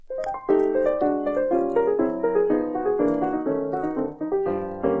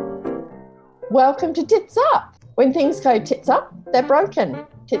Welcome to Tits Up. When things go tits up, they're broken.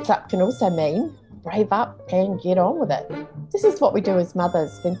 Tits up can also mean brave up and get on with it. This is what we do as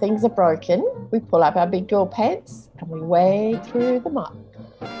mothers. When things are broken, we pull up our big girl pants and we wade through the muck.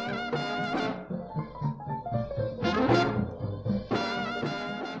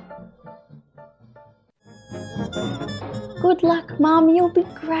 Good luck, Mum, you'll be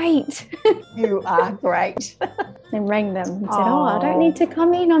great. You are great. And rang them and said, I don't need to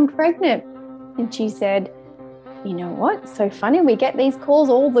come in, I'm pregnant. And she said, you know what, so funny, we get these calls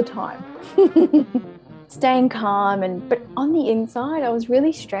all the time. Staying calm, but on the inside, I was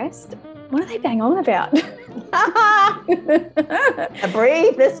really stressed. What are they bang on about?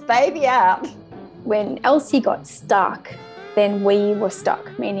 Breathe this baby out. When Elsie got stuck, then we were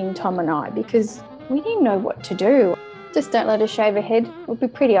stuck, meaning Tom and I, because we didn't know what to do. Just don't let her shave her head. It would be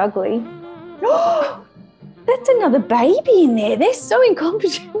pretty ugly. That's another baby in there. They're so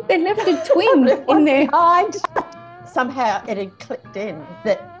incompetent. They left a twin in there. Somehow it had clicked in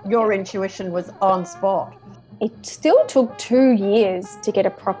that your intuition was on spot. It still took 2 years to get a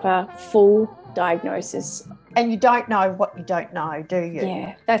proper full diagnosis. And you don't know what you don't know, do you?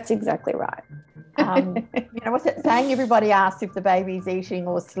 Yeah, that's exactly right. What's it saying? Everybody asks if the baby's eating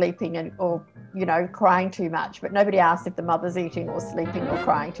or sleeping or crying too much, but nobody asks if the mother's eating or sleeping or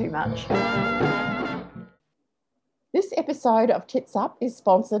crying too much. This episode of Tits Up is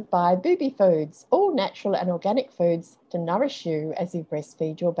sponsored by Booby Foods, all natural and organic foods to nourish you as you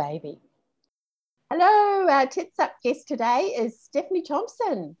breastfeed your baby. Hello, our Tits Up guest today is Stephanie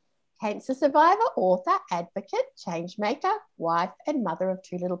Thompson, cancer survivor, author, advocate, change maker, wife and mother of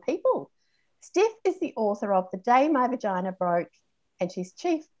 2 little people. Steph is the author of The Day My Vagina Broke, and she's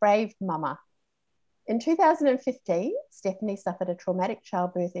Chief Brave Mama. In 2015, Stephanie suffered a traumatic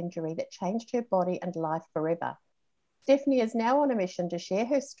childbirth injury that changed her body and life forever. Stephanie is now on a mission to share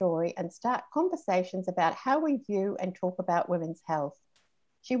her story and start conversations about how we view and talk about women's health.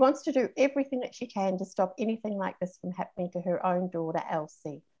 She wants to do everything that she can to stop anything like this from happening to her own daughter,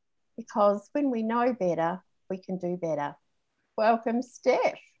 Elsie. Because when we know better, we can do better. Welcome,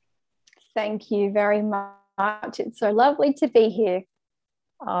 Steph. Thank you very much. It's so lovely to be here.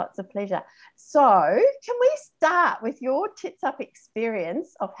 Oh, it's a pleasure. So can we start with your Tits Up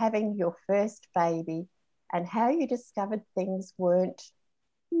experience of having your first baby and how you discovered things weren't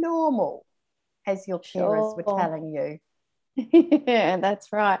normal, as your carers were telling you? Yeah,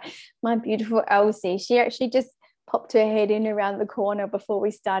 that's right. My beautiful Elsie, she actually just popped her head in around the corner before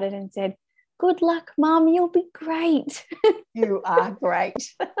we started and said, good luck, Mum, you'll be great. You are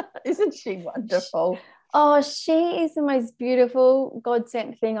great. Isn't she wonderful? Oh, she is the most beautiful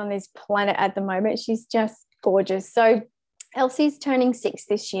God-sent thing on this planet at the moment. She's just gorgeous. So Elsie's turning 6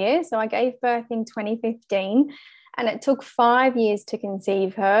 this year. So I gave birth in 2015 and it took 5 years to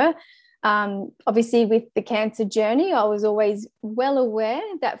conceive her. Obviously, with the cancer journey, I was always well aware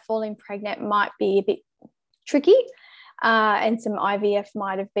that falling pregnant might be a bit tricky and some IVF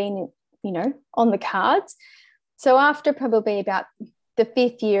might have been, on the cards. So after probably about the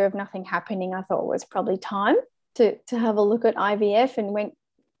 5th year of nothing happening, I thought it was probably time to have a look at IVF and went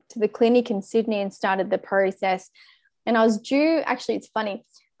to the clinic in Sydney and started the process. And I was due, actually, it's funny,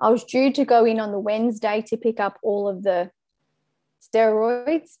 I was due to go in on the Wednesday to pick up all of the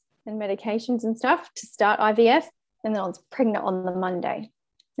steroids and medications and stuff to start IVF. And then I was pregnant on the Monday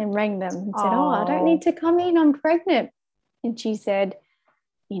and rang them and said, I don't need to come in, I'm pregnant. And she said,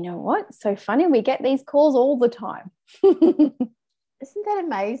 you know what, so funny, we get these calls all the time. Isn't that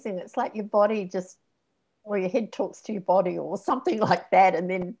amazing? It's like your body or your head talks to your body or something like that. And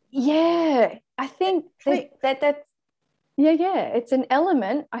then. Yeah, I think that's. Yeah, it's an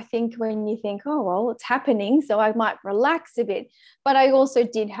element, I think, when you think, oh, well, it's happening, so I might relax a bit. But I also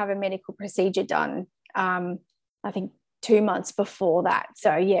did have a medical procedure done, I think 2 months before that.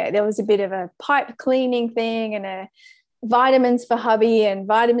 So, yeah, there was a bit of a pipe cleaning thing and a vitamins for hubby and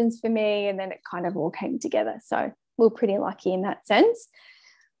vitamins for me, and then it kind of all came together. So we're pretty lucky in that sense.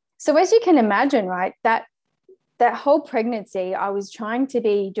 So as you can imagine, right, that whole pregnancy, I was trying to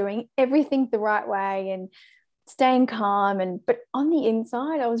be doing everything the right way and staying calm, but on the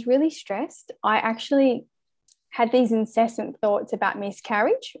inside I was really stressed. I actually had these incessant thoughts about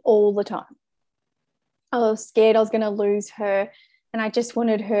miscarriage all the time. I was scared I was going to lose her, and I just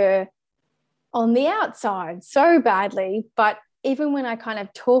wanted her on the outside so badly. But even when I kind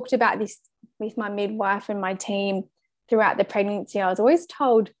of talked about this with my midwife and my team throughout the pregnancy, I was always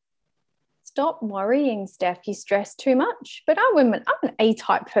told, stop worrying, Steph, you stress too much. But I'm an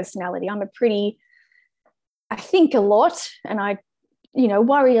A-type personality. I think a lot and I,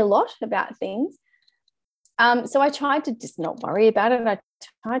 worry a lot about things. So I tried to just not worry about it. I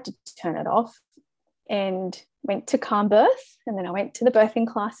tried to turn it off and went to calm birth. And then I went to the birthing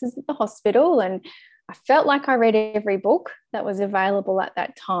classes at the hospital, and I felt like I read every book that was available at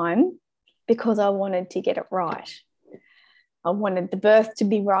that time because I wanted to get it right. I wanted the birth to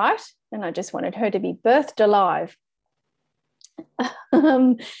be right, and I just wanted her to be birthed alive.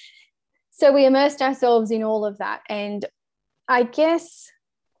 So we immersed ourselves in all of that. And I guess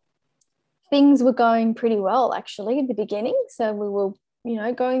things were going pretty well, actually, at the beginning. So we were,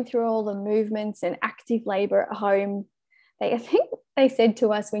 going through all the movements and active labor at home. I think they said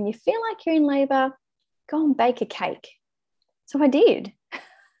to us, when you feel like you're in labor, go and bake a cake. So I did.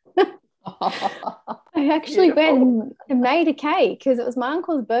 I actually went and made a cake because it was my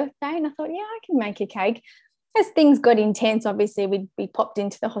uncle's birthday, and I thought, yeah, I can make a cake. As things got intense, obviously, we popped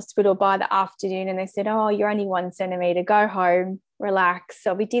into the hospital by the afternoon, and they said, oh, you're only 1 centimetre, go home, relax.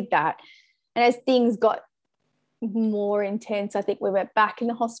 So we did that. And as things got more intense, I think we went back in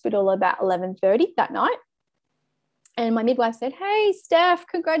the hospital about 11:30 that night. And my midwife said, hey, Steph,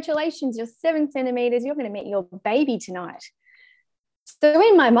 congratulations, you're 7 centimetres, you're going to meet your baby tonight. So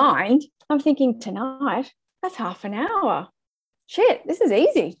in my mind, I'm thinking, tonight, that's half an hour. Shit, this is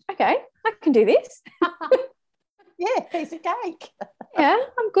easy. Okay, I can do this. Yeah, piece of cake. Yeah,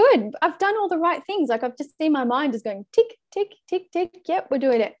 I'm good. I've done all the right things. Like, I've just seen my mind just going tick, tick, tick, tick. Yep, we're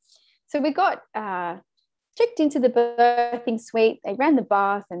doing it. So we got checked into the birthing suite. They ran the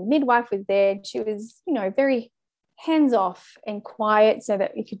bath, and the midwife was there. She was, very hands-off and quiet so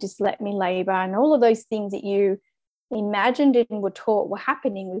that you could just let me labor, and all of those things that you imagined and were taught were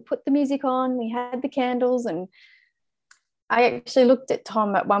happening. We put the music on, we had the candles, and I actually looked at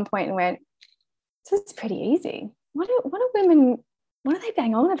Tom at one point and went, this is pretty easy. What are women, what do they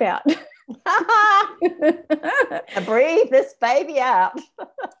bang on about? Breathe this baby out.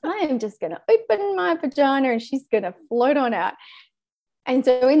 I am just going to open my vagina and she's going to float on out. And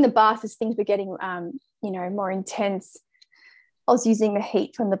so in the bath, as things were getting, more intense, I was using the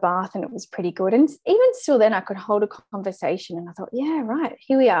heat from the bath, and it was pretty good. And even still then, I could hold a conversation, and I thought, yeah, right,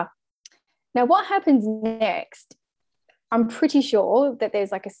 here we are. Now, what happens next? I'm pretty sure that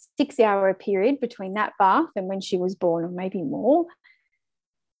there's like a 6-hour period between that bath and when she was born, or maybe more.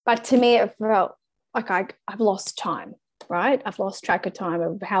 But to me, it felt like I've lost time, right? I've lost track of time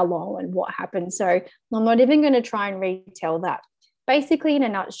of how long and what happened. So I'm not even going to try and retell that. Basically, in a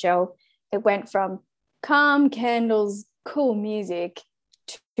nutshell, it went from calm candles, cool music,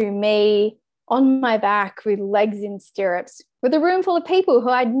 to me on my back with legs in stirrups with a room full of people who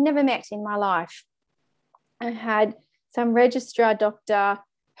I'd never met in my life. I had some registrar doctor,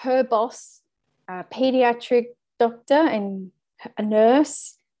 her boss, a pediatric doctor, and a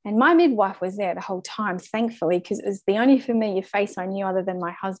nurse, and my midwife was there the whole time, thankfully, because it was the only familiar face I knew other than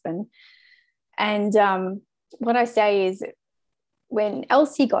my husband. And what I say is, when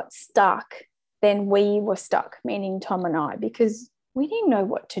Elsie got stuck, then we were stuck, meaning Tom and I, because we didn't know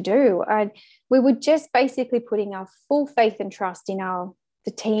what to do. We were just basically putting our full faith and trust in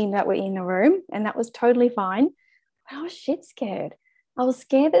the team that were in the room, and that was totally fine. But I was shit scared. I was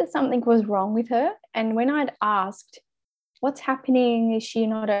scared that something was wrong with her. And when I'd asked, what's happening? Is she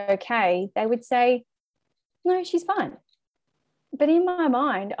not okay? They would say, no, she's fine. But in my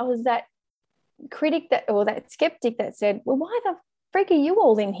mind, I was that critic that skeptic that said, well, why the frick are you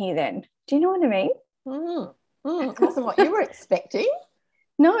all in here then? Do you know what I mean? It wasn't what you were expecting.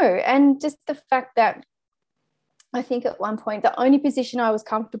 No, and just the fact that I think at one point the only position I was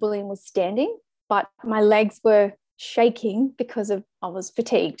comfortable in was standing, but my legs were shaking because I was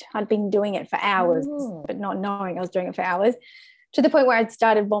fatigued. I'd been doing it for hours, but not knowing I was doing it for hours, to the point where I'd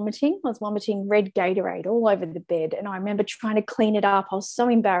started vomiting. I was vomiting red Gatorade all over the bed, and I remember trying to clean it up. I was so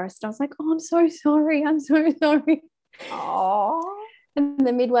embarrassed. I was like, oh, I'm so sorry. I'm so sorry. Oh. And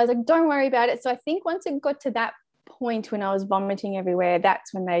the midwife was like, don't worry about it. So I think once it got to that point when I was vomiting everywhere,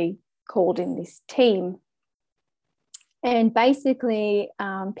 that's when they called in this team. And basically,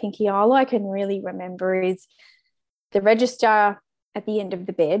 Pinky, all I can really remember is the registrar at the end of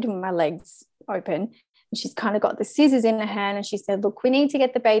the bed with my legs open. And she's kind of got the scissors in her hand, and she said, look, we need to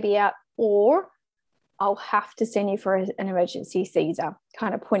get the baby out, or I'll have to send you for an emergency Caesar,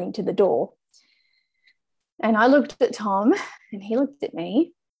 kind of pointing to the door. And I looked at Tom, and he looked at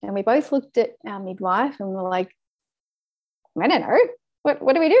me, and we both looked at our midwife, and we're like, I don't know,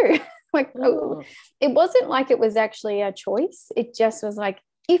 what do we do? Oh. It wasn't like it was actually a choice. It just was like,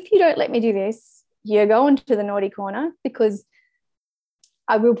 if you don't let me do this, you're going to the naughty corner. Because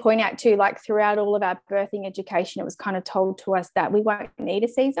I will point out too, like throughout all of our birthing education, it was kind of told to us that we won't need a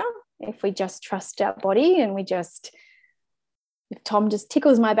Caesar if we just trust our body, and if Tom just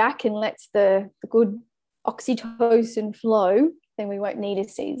tickles my back and lets the good oxytocin flow, then we won't need a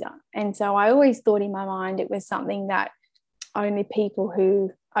Caesar. And so I always thought in my mind it was something that only people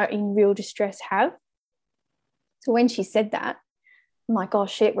who are in real distress have. So when she said that, I'm like, oh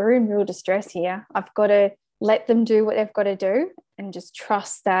shit, we're in real distress here. I've got to let them do what they've got to do and just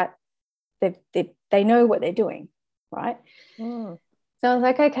trust that they know what they're doing, right? So I was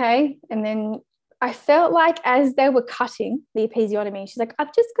like, okay. And then I felt like as they were cutting the episiotomy, she's like,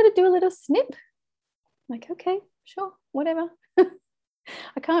 I've just got to do a little snip. I'm like, okay, sure, whatever.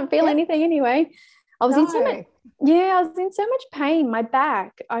 I can't feel anything anyway. I was in so much pain. My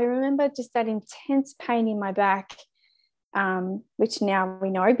back, I remember just that intense pain in my back, which now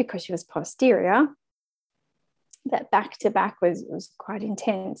we know because she was posterior, that back to back was quite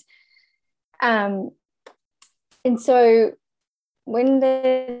intense. And so when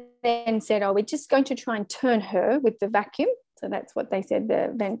they then said, oh, we're just going to try and turn her with the vacuum. So that's what they said,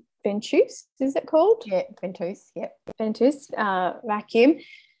 the ventouse, is it called? Yeah, ventouse, yeah. Ventouse vacuum.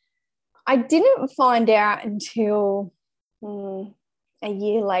 I didn't find out until a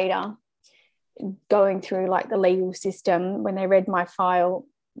year later, going through like the legal system. When they read my file,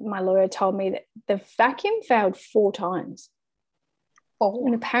 my lawyer told me that the vacuum failed 4 times.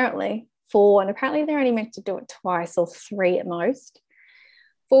 And apparently 4, and apparently they're only meant to do it twice or 3 at most.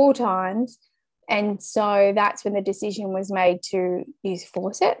 4 times. And so that's when the decision was made to use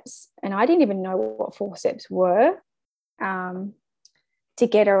forceps. And I didn't even know what forceps were to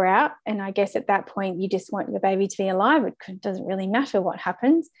get her out. And I guess at that point, you just want the baby to be alive. It doesn't really matter what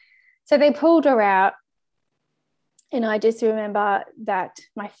happens. So they pulled her out. And I just remember that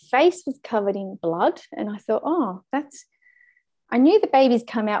my face was covered in blood. And I thought, oh, I knew the babies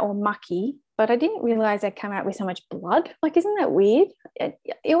come out all mucky, but I didn't realize they'd come out with so much blood. Like, isn't that weird?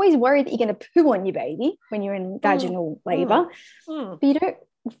 You're always worried that you're going to poo on your baby when you're in vaginal labor, but you don't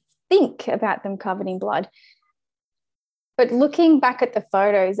think about them covered in blood. But looking back at the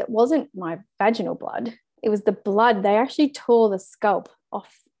photos, it wasn't my vaginal blood. It was the blood. They actually tore the scalp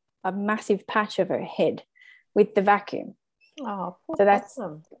off a massive patch of her head with the vacuum. Oh, so that's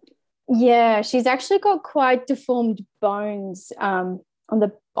awesome. Yeah, she's actually got quite deformed bones on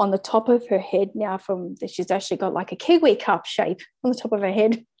the top of her head now. She's actually got like a kiwi cup shape on the top of her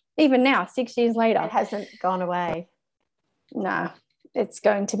head. Even now, 6 years later, it hasn't gone away. No, it's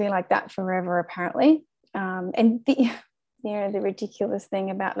going to be like that forever, apparently. And the ridiculous thing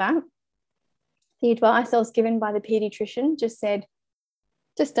about that, the advice I was given by the pediatrician just said,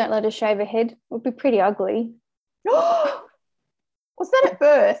 just don't let her shave her head. It would be pretty ugly. Was that at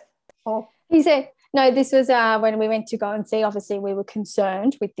birth? Oh. He said, no, this was when we went to go and see. Obviously, we were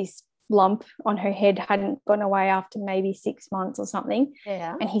concerned with this lump on her head hadn't gone away after maybe 6 months or something.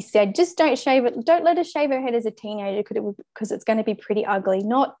 Yeah. And he said, just don't shave it. Don't let her shave her head as a teenager because it's going to be pretty ugly.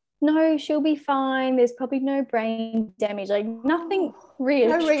 No, she'll be fine. There's probably no brain damage. Like nothing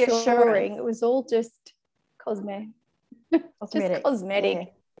reassuring. It was all just cosmetic. Just cosmetic. Yeah.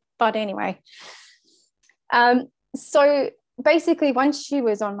 But anyway. So basically, once she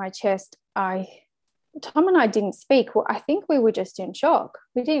was on my chest, Tom and I didn't speak. Well, I think we were just in shock.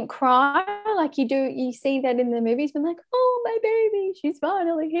 We didn't cry like you do. You see that in the movies. We're like, oh, my baby, she's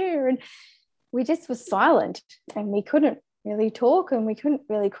finally here. And we just were silent and we couldn't really talk and we couldn't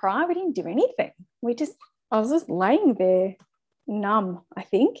really cry. We didn't do anything. I was just laying there numb, I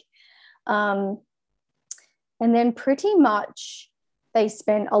think. And then pretty much they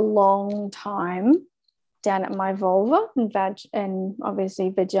spent a long time down at my vulva and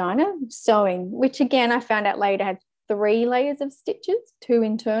obviously vagina sewing, which again I found out later had 3 layers of stitches, 2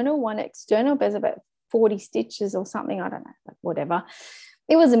 internal, 1 external. There's about 40 stitches or something, I don't know, like whatever.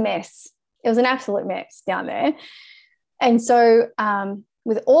 It was a mess. It was an absolute mess down there. And so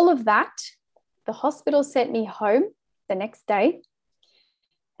with all of that, the hospital sent me home the next day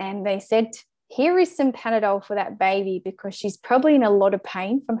and they said, here is some Panadol for that baby because she's probably in a lot of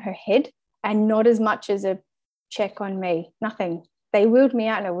pain from her head. And not as much as a check on me, nothing. They wheeled me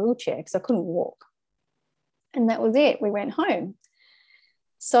out in a wheelchair because I couldn't walk. And that was it. We went home.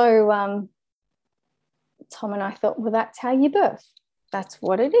 So Tom and I thought, well, that's how you birth. That's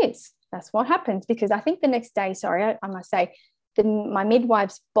what it is. That's what happens. Because I think the next day, I must say, my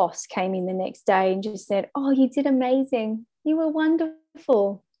midwife's boss came in the next day and just said, oh, you did amazing. You were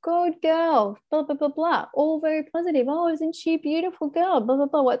wonderful. Good girl, blah, blah, blah, blah, all very positive. Oh, isn't she a beautiful girl? Blah, blah,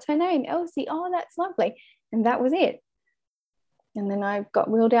 blah. What's her name? Elsie. Oh, that's lovely. And that was it. And then I got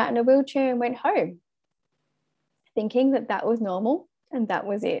wheeled out in a wheelchair and went home thinking that was normal. And that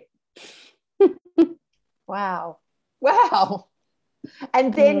was it. Wow.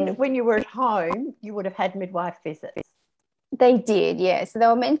 And then when you were at home, you would have had midwife visits. They did, yeah. So they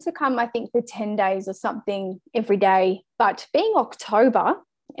were meant to come, I think, for 10 days or something every day. But being October,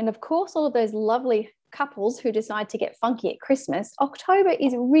 and of course, all of those lovely couples who decide to get funky at Christmas, October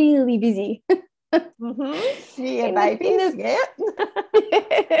is really busy. Mm-hmm. Yeah, babies, yeah.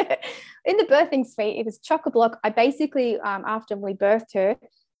 In the birthing suite, it was chock-a-block. I basically, after we birthed her,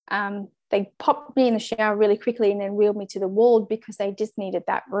 they popped me in the shower really quickly and then wheeled me to the ward because they just needed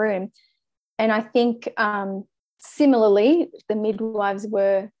that room. And I think similarly, the midwives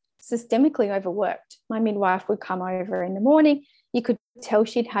were systemically overworked. My midwife would come over in the morning. You could tell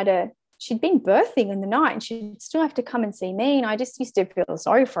she'd been birthing in the night and she'd still have to come and see me. And I just used to feel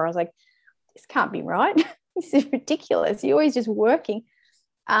sorry for her. I was like, this can't be right. This is ridiculous. You're always just working.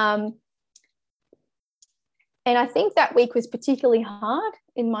 And I think that week was particularly hard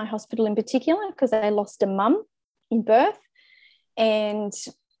in my hospital in particular because I lost a mum in birth. And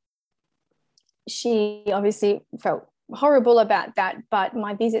she obviously felt horrible about that, but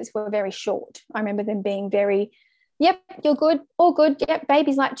my visits were very short. I remember them being very, yep, you're good, all good, yep,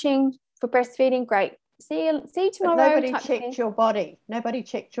 baby's latching for breastfeeding, great. See you tomorrow. But nobody checked your body. Nobody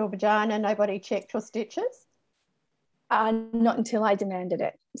checked your vagina. Nobody checked your stitches. Not until I demanded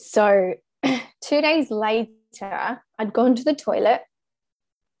it. So 2 days later, I'd gone to the toilet.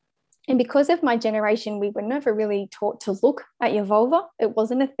 And because of my generation, we were never really taught to look at your vulva. It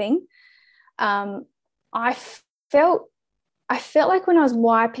wasn't a thing. I felt like when I was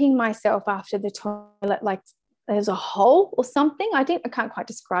wiping myself after the toilet, like there's a hole or something. I can't quite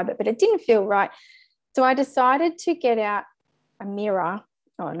describe it, but it didn't feel right. So I decided to get out a mirror.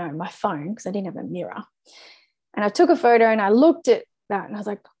 Oh no, my phone, because I didn't have a mirror. And I took a photo and I looked at that and I was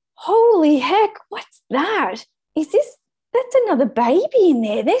like, holy heck, what's that? That's another baby in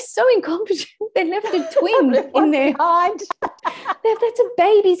there. They're so incompetent. They left a twin in there. That's a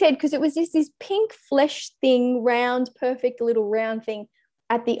baby's head, because it was just this pink flesh thing, round, perfect little round thing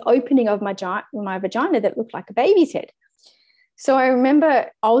at the opening of my vagina that looked like a baby's head. So I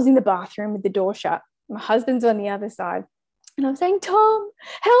remember I was in the bathroom with the door shut. My husband's on the other side. And I'm saying, Tom,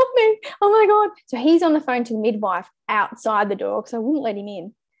 help me. Oh, my God. So he's on the phone to the midwife outside the door because I wouldn't let him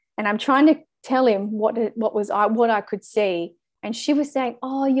in. And I'm trying to tell him what I could see. And she was saying,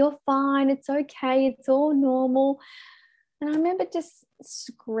 oh, you're fine. It's okay. It's all normal. And I remember just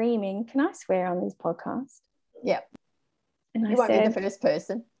screaming. Can I swear on this podcast? Yeah. And you won't be the first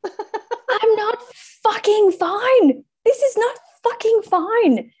person. I'm not fucking fine. This is not fucking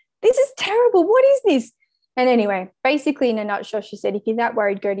fine. This is terrible. What is this? And anyway, basically in a nutshell, she said, if you're that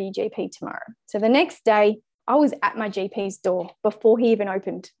worried, go to your GP tomorrow. So the next day I was at my GP's door before he even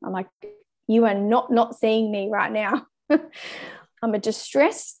opened. I'm like, you are not seeing me right now. I'm a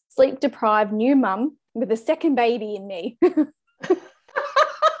distressed, sleep-deprived new mum with a second baby in me.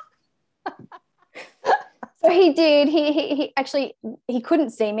 So he did. He actually couldn't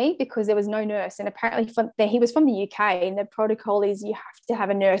see me because there was no nurse, and apparently he was from the UK, and the protocol is you have to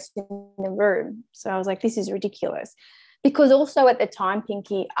have a nurse in the room. So I was like, this is ridiculous, because also at the time,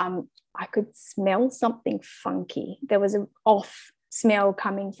 Pinky, I could smell something funky. There was an off smell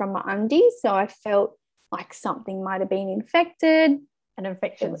coming from my undies, so I felt like something might have been infected. And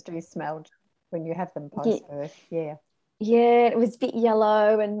infections do smell when you have them post-birth. Yeah, it was a bit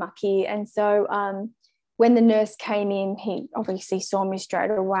yellow and mucky, and so when the nurse came in, he obviously saw me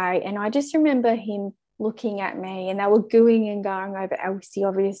straight away. And I just remember him looking at me, and they were gooing and going over Elsie,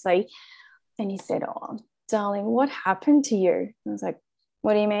 obviously. And he said, oh, darling, what happened to you? And I was like,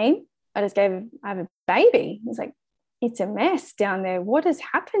 what do you mean? I have a baby. He was like, it's a mess down there. What has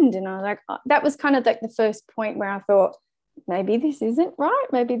happened? And I was like, oh. That was kind of like the first point where I thought, maybe this isn't right.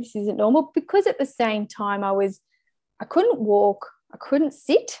 Maybe this isn't normal. Because at the same time, I couldn't walk, I couldn't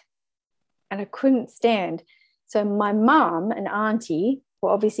sit, and I couldn't stand. So my mum and auntie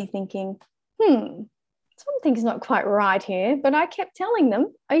were obviously thinking, something's not quite right here. But I kept telling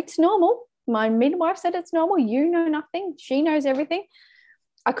them, it's normal. My midwife said it's normal. You know nothing. She knows everything.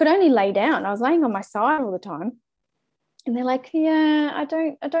 I could only lay down. I was laying on my side all the time. And they're like, yeah, I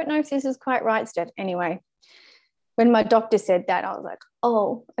don't know if this is quite right, Steph. Anyway, when my doctor said that, I was like,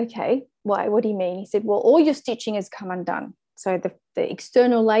 oh, okay. Why? What do you mean? He said, well, all your stitching has come undone. So the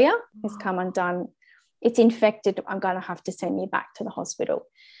external layer has come undone. It's infected. I'm going to have to send you back to the hospital.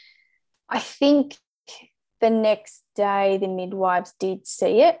 I think the next day the midwives did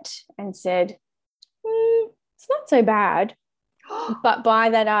see it and said, it's not so bad. But by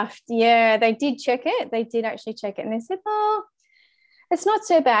that after, they did check it. They did actually check it. And they said, oh, it's not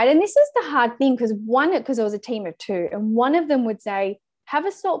so bad. And this is the hard thing, because it was a team of two, and one of them would say, have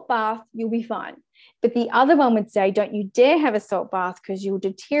a salt bath, you'll be fine. But the other one would say, don't you dare have a salt bath because you'll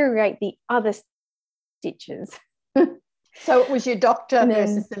deteriorate the other stitches. So it was your doctor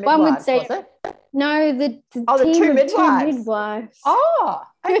versus the one would midwives, say, was it? no, the The team two of two midwives. midwives. Oh,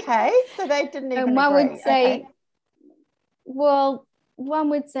 okay. So they didn't even And one agree. would say, okay. well, one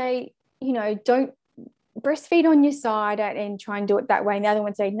would say, don't breastfeed on your side and try and do it that way. And the other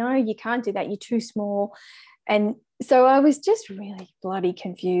one would say, no, you can't do that. You're too small. And so I was just really bloody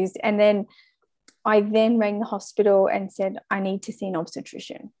confused. And then I then rang the hospital and said, I need to see an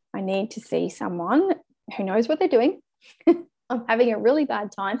obstetrician. I need to see someone who knows what they're doing. I'm having a really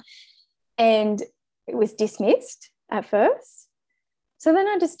bad time. And it was dismissed at first. So then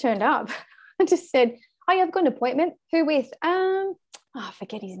I just turned up. I just said, oh, yeah, I've got an appointment. Who with? I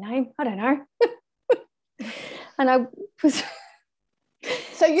forget his name. I don't know. And I was...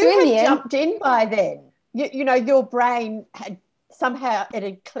 So you had jumped in by then. Your brain had somehow, it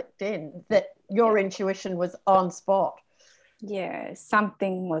had clicked in that your intuition was on spot. Yeah,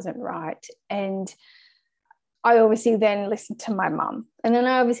 something wasn't right. And I obviously then listened to my mum. And then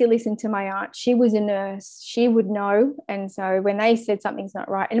I obviously listened to my aunt. She was a nurse. She would know. And so when they said something's not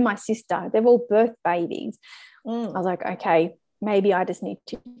right, and my sister, they've all birthed babies. I was like, okay, maybe I just need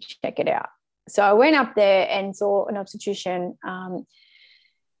to check it out. So I went up there and saw an obstetrician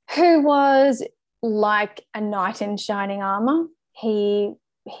who was like a knight in shining armor. He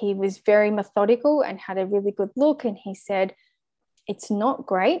was very methodical and had a really good look. And he said, it's not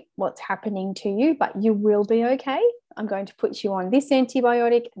great what's happening to you, but you will be okay. I'm going to put you on this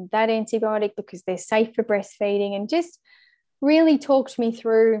antibiotic and that antibiotic because they're safe for breastfeeding, and just really talked me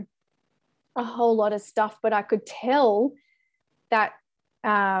through a whole lot of stuff. But I could tell that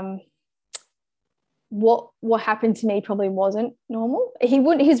what happened to me probably wasn't normal.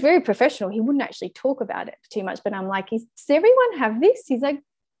 He's very professional. He wouldn't actually talk about it too much, but I'm like, does everyone have this? He's like,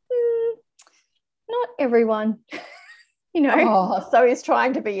 not everyone. Oh, so he's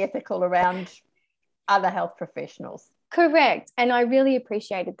trying to be ethical around other health professionals. Correct. And I really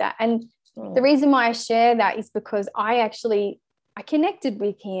appreciated that. And the reason why I share that is because I connected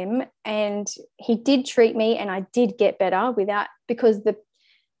with him, and he did treat me, and I did get better because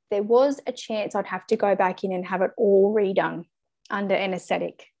there was a chance I'd have to go back in and have it all redone under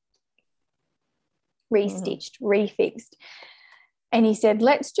anesthetic, restitched, refixed. And he said,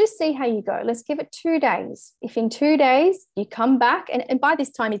 let's just see how you go. Let's give it 2 days. If in 2 days you come back, and by this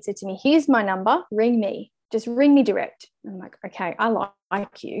time he'd said to me, here's my number, ring me. Just ring me direct. I'm like, okay, I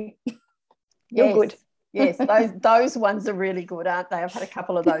like you. You're good. Yes, those ones are really good, aren't they? I've had a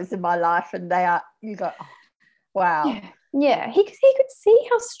couple of those in my life, and you go, oh, wow. Yeah. He could see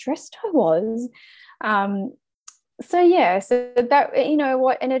how stressed I was. So that,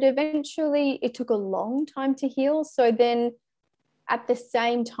 and it took a long time to heal. So then at the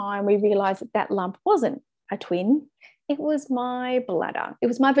same time, we realized that lump wasn't a twin. It was my bladder. It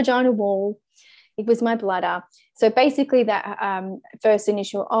was my vaginal wall. It was my bladder. So basically that first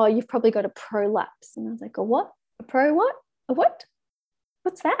initial, you've probably got a prolapse. And I was like, a what? A pro what? A what?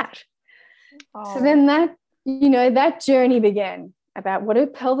 What's that? Oh. So then that journey began about what a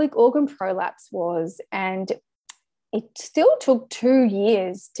pelvic organ prolapse was. And it still took 2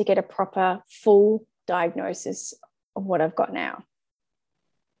 years to get a proper full diagnosis of what I've got now.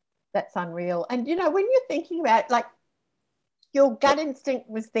 That's unreal. And, when you're thinking about, like, your gut instinct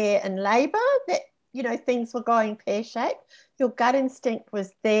was there in labour, that, things were going pear-shaped. Your gut instinct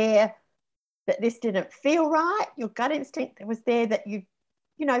was there that this didn't feel right. Your gut instinct was there that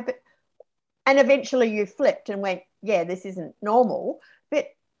and eventually you flipped and went, yeah, this isn't normal. But,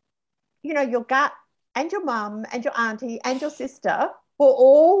 your gut and your mum and your auntie and your sister were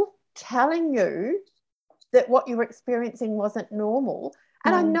all telling you that what you were experiencing wasn't normal.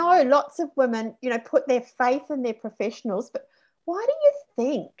 And I know lots of women, put their faith in their professionals, but why do you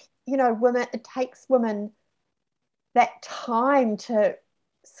think, it takes women that time to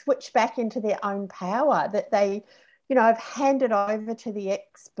switch back into their own power, that they, have handed over to the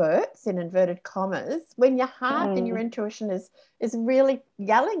experts, in inverted commas, when your heart and your intuition is really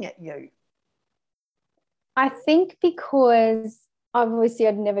yelling at you? I think because obviously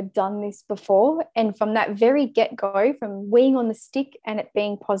I'd never done this before. And from that very get-go, from weeing on the stick and it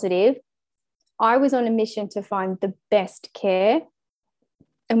being positive, I was on a mission to find the best care.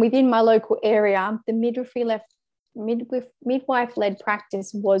 And within my local area, the midwife-led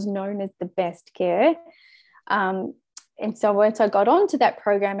practice was known as the best care. And so once I got onto that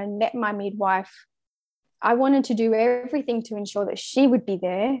program and met my midwife, I wanted to do everything to ensure that she would be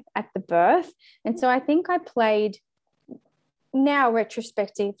there at the birth. And so I think I played, now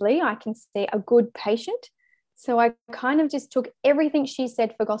retrospectively, I can see a good patient. So I kind of just took everything she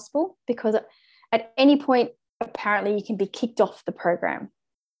said for gospel, because at any point, apparently you can be kicked off the program.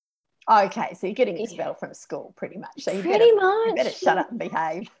 Okay, so you're getting expelled from school pretty much. So Pretty much. you better shut up and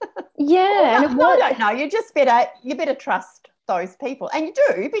behave. Yeah. Well, And no, I don't know. You better trust those people. And you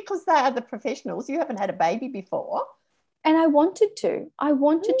do, because they are the professionals. You haven't had a baby before. And I wanted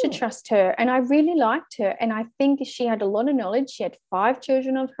to trust her, and I really liked her. And I think she had a lot of knowledge. She had 5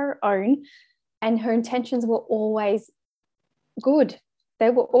 children of her own, and her intentions were always good. They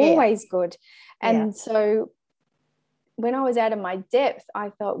were always good. And so when I was out of my depth, I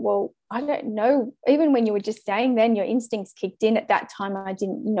thought, well, I don't know. Even when you were just saying then, your instincts kicked in. At that time, I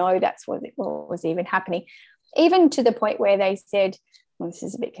didn't know that's what was even happening. Even to the point where they said, well, this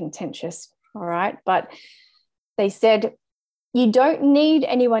is a bit contentious, all right, but they said, you don't need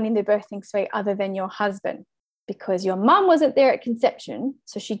anyone in the birthing suite other than your husband, because your mum wasn't there at conception,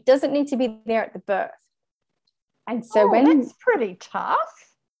 so she doesn't need to be there at the birth. And so that's pretty tough.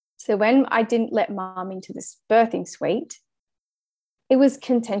 So when I didn't let mum into this birthing suite, it was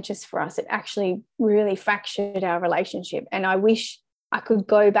contentious for us. It actually really fractured our relationship. And I wish I could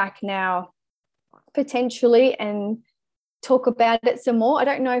go back now potentially and talk about it some more. I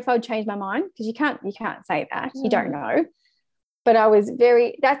don't know if I would change my mind, because you can't say that. You don't know. But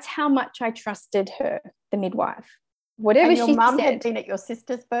that's how much I trusted her, the midwife. Whatever she said. And your mum had been at your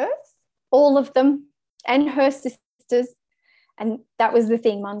sister's birth? All of them, and her sisters. And that was the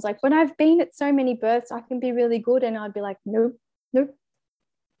thing. Mum's like, when I've been at so many births, I can be really good. And I'd be like, no.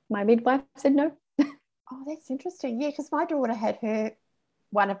 My midwife said no. Oh, that's interesting. Yeah, because my daughter had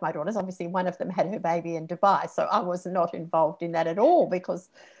one of my daughters, obviously one of them had her baby in Dubai. So I was not involved in that at all, because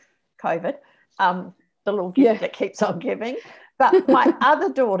COVID, the little gift that keeps on giving. But my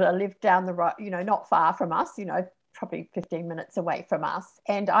other daughter lived down the road, not far from us, probably 15 minutes away from us.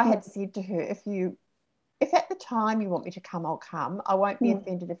 And I had said to her, if at the time you want me to come, I'll come. I won't be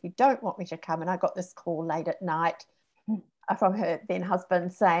offended if you don't want me to come. And I got this call late at night from her then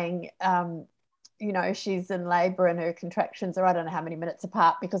husband saying, she's in labour and her contractions are, I don't know how many minutes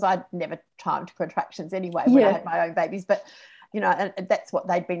apart, because I'd never timed contractions anyway when I had my own babies. But, and that's what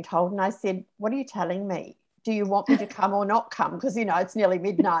they'd been told. And I said, what are you telling me? Do you want me to come or not come? Because, it's nearly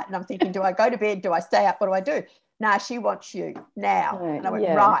midnight and I'm thinking, do I go to bed? Do I stay up? What do I do? Nah, she wants you now. And I went,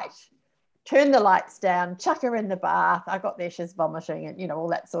 right. Turn the lights down, chuck her in the bath. I got there, she's vomiting and, all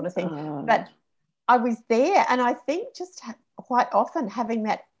that sort of thing. But I was there, and I think just quite often having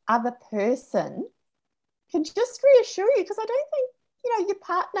that other person can just reassure you, because I don't think, your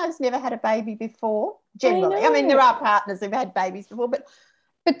partner's never had a baby before, generally. I mean, there are partners who've had babies before, but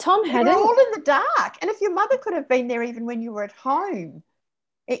Tom hadn't. We're all in the dark. And if your mother could have been there even when you were at home,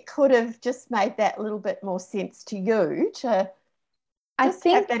 it could have just made that little bit more sense to you to have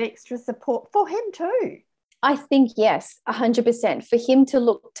that extra support for him too. I think, yes, 100%. For him to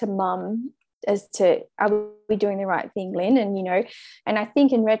look to mum as to, are we doing the right thing, Lynn? And, and I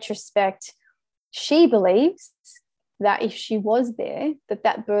think in retrospect, she believes that if she was there,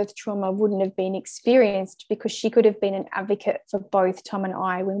 that birth trauma wouldn't have been experienced, because she could have been an advocate for both Tom and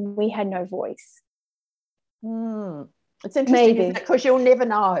I when we had no voice. It's interesting, isn't it? Because you'll never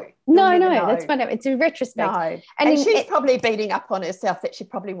know. No, that's fine. It's a retrospect. No. And she's probably beating up on herself that she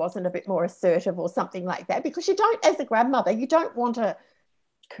probably wasn't a bit more assertive or something like that, because you don't, as a grandmother, you don't want to.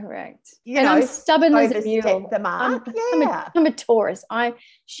 Correct. I'm stubborn as a mule. The mark. I'm a Taurus.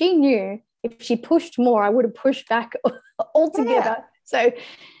 She knew if she pushed more, I would have pushed back altogether. Yeah. So,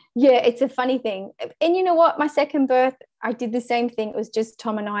 it's a funny thing. And you know what? My second birth, I did the same thing. It was just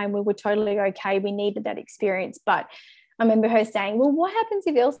Tom and I, and we were totally okay. We needed that experience. But I remember her saying, well, what happens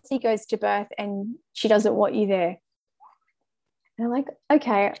if Elsie goes to birth and she doesn't want you there? And I'm like,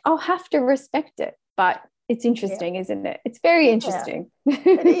 okay, I'll have to respect it. But it's interesting, isn't it? It's very interesting.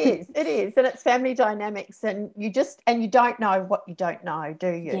 It is. And it's family dynamics, and you don't know what you don't know,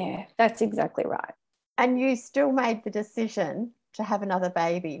 do you? Yeah, that's exactly right. And you still made the decision to have another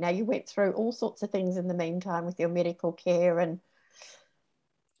baby. Now, you went through all sorts of things in the meantime with your medical care, and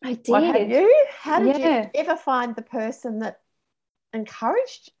I did. What have you? How did you ever find the person that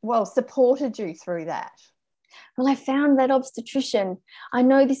supported you through that? Well, I found that obstetrician. I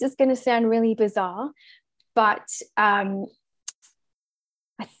know this is going to sound really bizarre, but I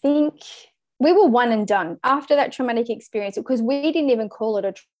think we were one and done after that traumatic experience, because we didn't even call it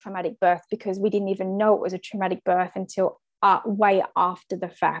a traumatic birth, because we didn't even know it was a traumatic birth until way after the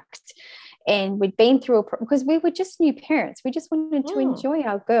fact. And we'd been through because we were just new parents. We just wanted to enjoy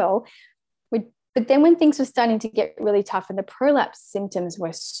our girl. But then when things were starting to get really tough and the prolapse symptoms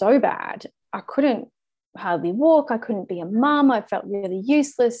were so bad, I couldn't hardly walk. I couldn't be a mum. I felt really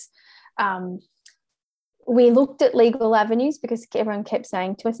useless. We looked at legal avenues, because everyone kept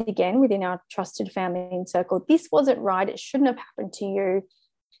saying to us again within our trusted family and circle, this wasn't right. It shouldn't have happened to you.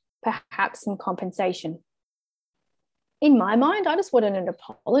 perhaps some compensation. In my mind, I just wanted an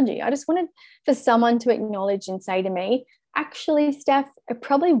apology. I just wanted for someone to acknowledge and say to me, actually, Steph, it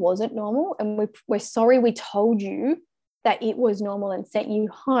probably wasn't normal, and we're sorry we told you that it was normal and sent you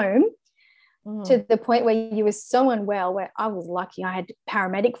home. To the point where you were so unwell, where I was lucky I had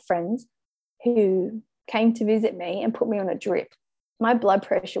paramedic friends who came to visit me and put me on a drip. My blood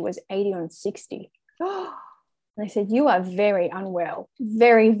pressure was 80 on 60. And they said, you are very unwell,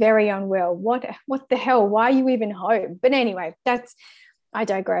 very, very unwell. What the hell? Why are you even home? But anyway, I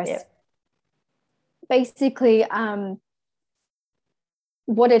digress. Yeah. Basically,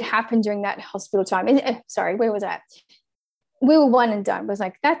 what had happened during that hospital time, sorry, where was I? We were one and done. It was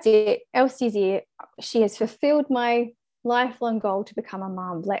like, that's it. Elsie's here. She has fulfilled my lifelong goal to become a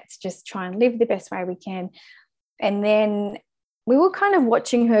mum. Let's just try and live the best way we can. And then we were kind of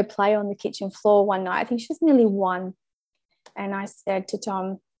watching her play on the kitchen floor one night. I think she was nearly 1. And I said to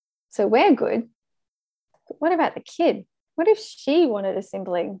Tom, so we're good. But what about the kid? What if she wanted a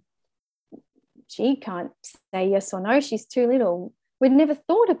sibling? She can't say yes or no. She's too little. We'd never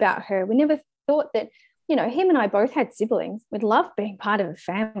thought about her. We never thought that, him and I both had siblings. We'd love being part of a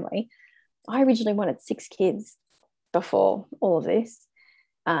family. I originally wanted 6 kids before all of this.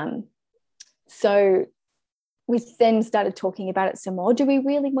 So we then started talking about it some more. Do we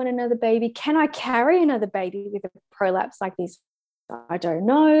really want another baby? Can I carry another baby with a prolapse like this? I don't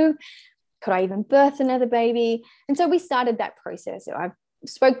know. Could I even birth another baby? And so we started that process. So I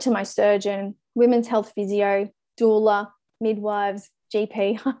spoke to my surgeon, women's health physio, doula, midwives,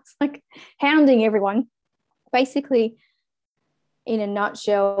 GP. I was like hounding everyone. Basically, in a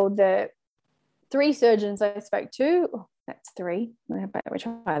nutshell, the 3 surgeons I spoke to, that's 3, we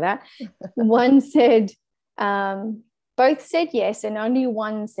try that. One said, both said yes, and only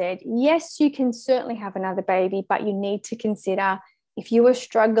one said, yes, you can certainly have another baby, but you need to consider if you are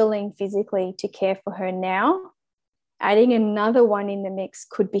struggling physically to care for her now, adding another one in the mix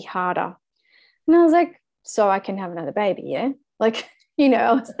could be harder. And I was like, so I can have another baby, yeah? Like,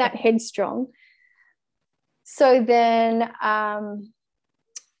 I was that headstrong. So then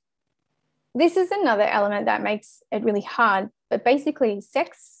this is another element that makes it really hard. But basically,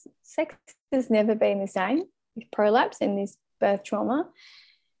 sex has never been the same with prolapse and this birth trauma.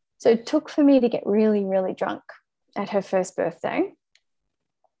 So it took for me to get really, really drunk at her first birthday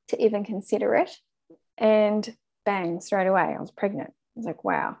to even consider it. And bang, straight away, I was pregnant. I was like,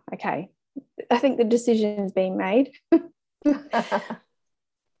 wow, okay. I think the decision's been made.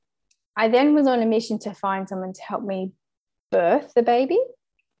 I then was on a mission to find someone to help me birth the baby.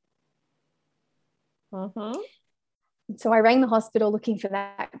 So I rang the hospital looking for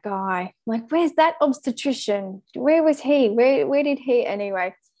that guy. I'm like, where's that obstetrician? Where was he? Where did he?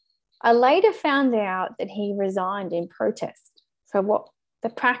 Anyway, I later found out that he resigned in protest for what the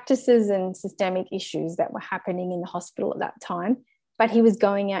practices and systemic issues that were happening in the hospital at that time. But he was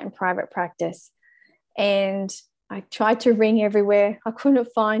going out in private practice. And I tried to ring everywhere. I couldn't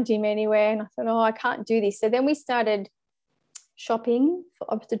find him anywhere. And I thought, I can't do this. So then we started shopping for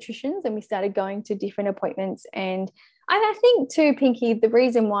obstetricians and we started going to different appointments. And I think too, Pinky, the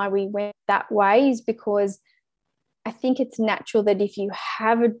reason why we went that way is because I think it's natural that if you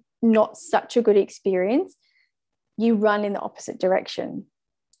have not such a good experience, you run in the opposite direction.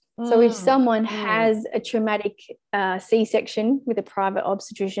 So if someone has a traumatic C-section with a private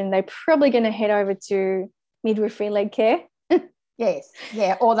obstetrician, they're probably going to head over to midwifery leg care. Yes,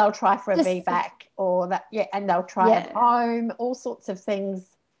 yeah, or they'll try for a VBAC, or that, and they'll try at home, all sorts of things.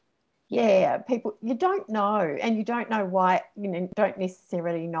 Yeah, people, you don't know, and you don't know why, don't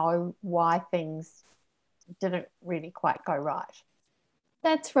necessarily know why things didn't really quite go right.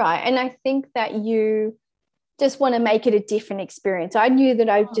 That's right. And I think that you just want to make it a different experience. I knew that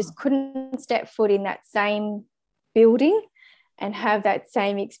I just couldn't step foot in that same building and have that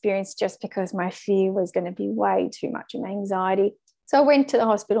same experience just because my fear was going to be way too much and anxiety. So I went to the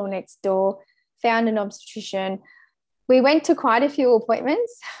hospital next door, found an obstetrician. We went to quite a few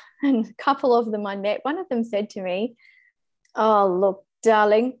appointments and a couple of them I met. One of them said to me, oh, look,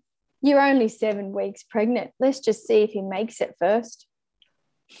 darling, you're only 7 weeks pregnant. Let's just see if he makes it first.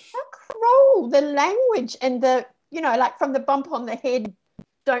 How cruel, the language and the, like from the bump on the head,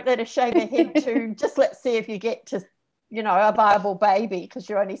 don't let us shave a head to just let's see if you get to, a viable baby because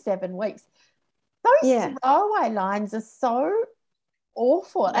you're only 7 weeks. Those throwaway lines are so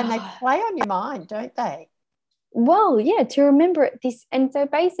awful and they play on your mind, don't they? Well, yeah, to remember this. And so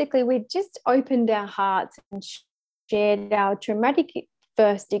basically we just opened our hearts and shared our traumatic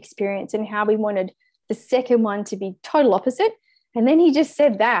first experience and how we wanted the second one to be total opposite. And then he just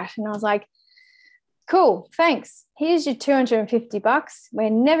said that. And I was like, cool, thanks. here's your $250.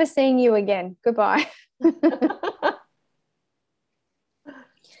 We're never seeing you again. Goodbye.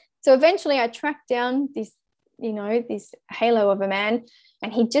 So eventually I tracked down this, this halo of a man,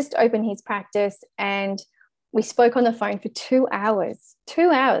 and he just opened his practice, and we spoke on the phone for 2 hours,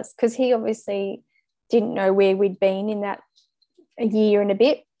 because he obviously didn't know where we'd been in that a year and a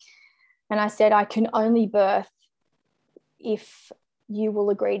bit. And I said, I can only birth if you will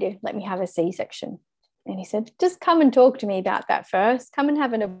agree to let me have a C-section. And he said, just come and talk to me about that first. Come and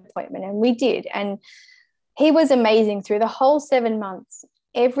have an appointment. And we did. And he was amazing through the whole 7 months.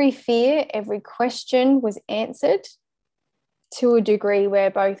 Every fear, every question was answered to a degree where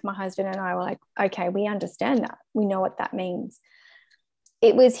both my husband and I were like, okay, we understand that. We know what that means.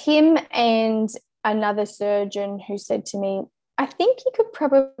 It was him and another surgeon who said to me, I think you could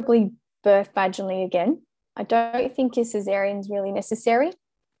probably birth vaginally again. I don't think your cesarean is really necessary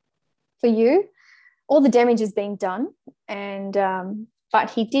for you. All the damage has been done. And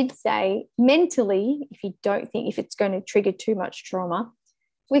but he did say, mentally, if it's going to trigger too much trauma,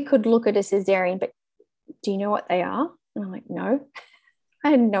 we could look at a cesarean, but do you know what they are? And I'm like, no,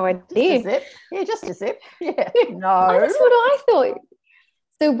 I had no idea. Just a zip. Yeah, just a zip. Yeah, no. That's what I thought.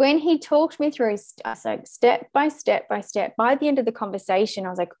 So when he talked me through, I was like, step by step by step, by the end of the conversation, I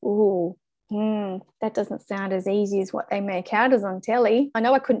was like, ooh, that doesn't sound as easy as what they make out as on telly. I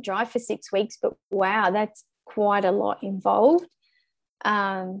know I couldn't drive for 6 weeks, but wow, that's quite a lot involved.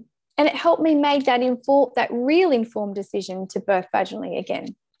 And it helped me make that real informed decision to birth vaginally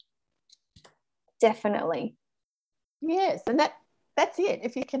again. Definitely. Yes, and that's it.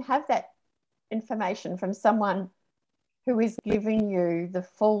 If you can have that information from someone who is giving you the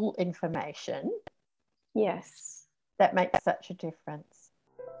full information, yes, that makes such a difference.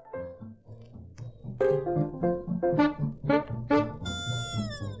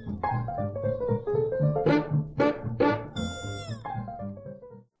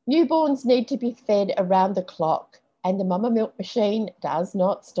 Newborns need to be fed around the clock, and the mama milk machine does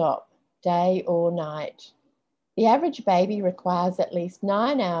not stop, day or night. The average baby requires at least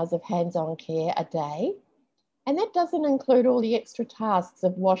 9 hours of hands-on care a day, and that doesn't include all the extra tasks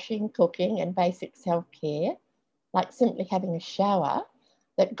of washing, cooking, and basic self-care, like simply having a shower,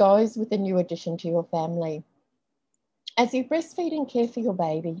 that goes with a new addition to your family. As you breastfeed and care for your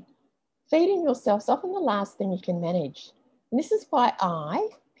baby, feeding yourself is often the last thing you can manage. And this is why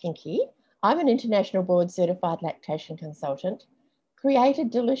Pinky, I'm an international board certified lactation consultant,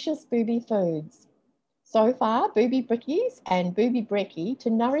 created delicious booby foods. So far, booby brickies and booby brekkie to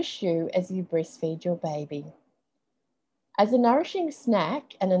nourish you as you breastfeed your baby. As a nourishing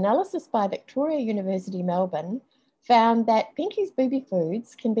snack, an analysis by Victoria University Melbourne found that Pinky's booby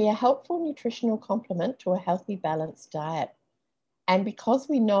foods can be a helpful nutritional complement to a healthy, balanced diet. And because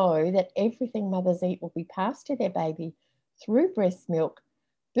we know that everything mothers eat will be passed to their baby through breast milk,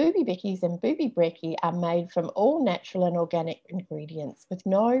 booby bickies and booby brekkie are made from all natural and organic ingredients with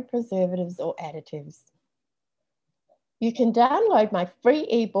no preservatives or additives. You can download my free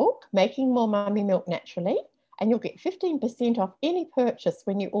ebook, Making More Mummy Milk Naturally, and you'll get 15% off any purchase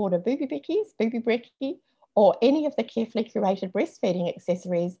when you order booby bickies, booby brekkie, or any of the carefully curated breastfeeding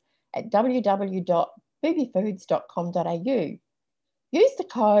accessories at www.boobyfoods.com.au. Use the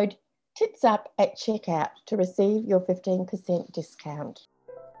code TITSUP at checkout to receive your 15% discount.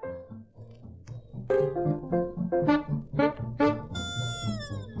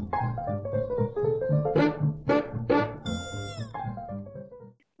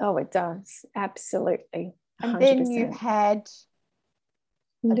 Oh, it does. Absolutely. 100%. And then you had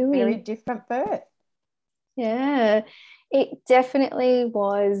a very different birth. Yeah, it definitely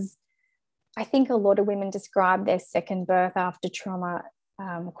was. I think a lot of women describe their second birth after trauma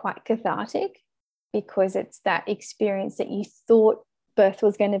quite cathartic, because it's that experience that you thought birth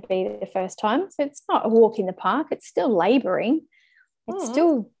was going to be the first time. So it's not a walk in the park. It's still laboring. It's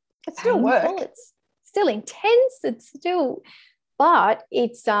still painful. Work. It's still intense. But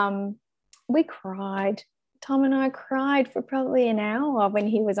it's we cried. Tom and I cried for probably an hour when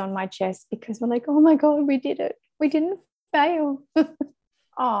he was on my chest, because we're like, oh my God, we did it. We didn't fail.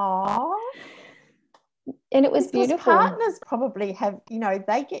 Aww. And it was beautiful. Partners probably have,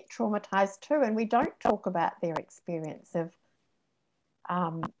 they get traumatized too, and we don't talk about their experience of,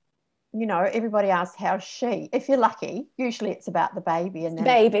 everybody asks, how's she? If you're lucky, usually it's about the baby, and then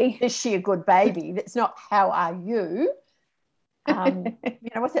baby. Is she a good baby? It's not how are you?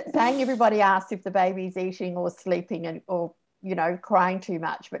 What's it saying? Everybody asks if the baby's eating or sleeping or crying too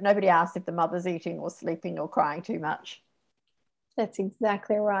much, but nobody asks if the mother's eating or sleeping or crying too much. That's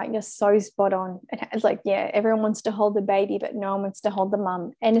exactly right. You're so spot on. It's like, yeah, everyone wants to hold the baby, but no one wants to hold the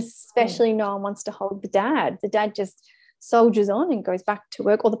mum. And especially no one wants to hold the dad. The dad just soldiers on and goes back to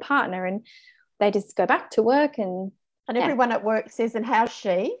work, or the partner, and they just go back to work. And everyone at work says, and how's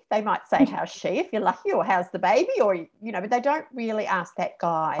she? They might say, how's she, if you're lucky, or how's the baby, or, but they don't really ask that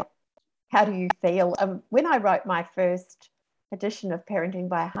guy, how do you feel? When I wrote my first edition of Parenting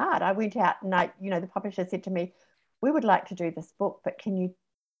by Heart, I went out and the publisher said to me, we would like to do this book, but can you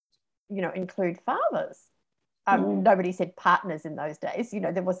include fathers? Nobody said partners in those days.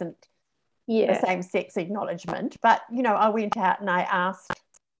 There wasn't the same sex acknowledgement. But, I went out and I asked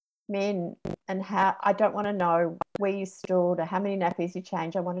men, and how, I don't want to know where you stood or how many nappies you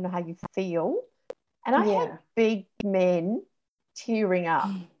changed. I want to know how you feel. And I had big men tearing up,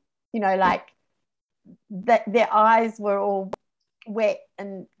 like that their eyes were all wet,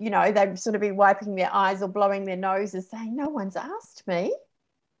 and they'd sort of be wiping their eyes or blowing their noses saying, no one's asked me.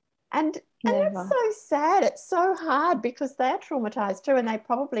 And that's so sad. It's so hard because they're traumatized too, and they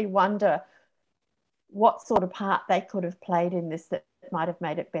probably wonder what sort of part they could have played in this that might have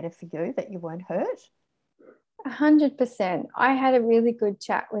made it better for you, that you weren't hurt. 100%. I had a really good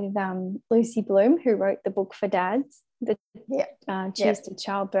chat with Lucy Bloom, who wrote the book for dads, the Cheers to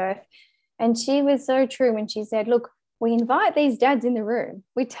Childbirth. And she was so true when she said, look, we invite these dads in the room.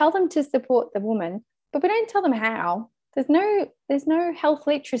 We tell them to support the woman, but we don't tell them how. There's no health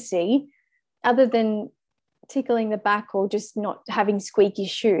literacy other than tickling the back or just not having squeaky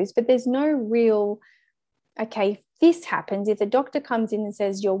shoes. But there's no real, okay, if this happens, if the doctor comes in and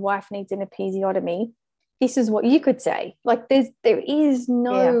says your wife needs an episiotomy, this is what you could say. Like there is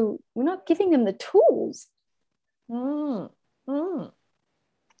no, we're not giving them the tools.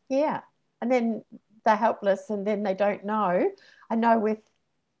 Yeah. And then they're helpless, and then they don't know. I know with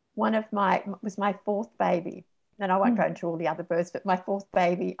one of was my fourth baby, and I won't go into all the other births, but my fourth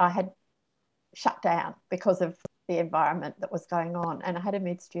baby, I had shut down because of the environment that was going on. And I had a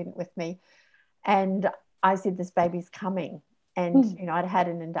med student with me, and I said, this baby's coming. And, I'd had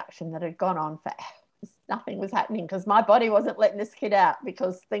an induction that had gone on for hours. Nothing was happening because my body wasn't letting this kid out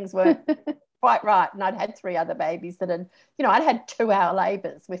because things weren't quite right. And I'd had 3 other babies that had, I'd had 2-hour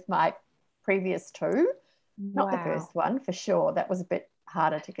labours with my previous 2. Not the first one, for sure. That was a bit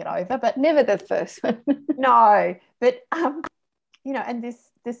harder to get over, but never the first one. No, but and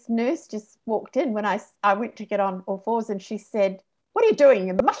this nurse just walked in when I went to get on all fours, and she said, what are you doing?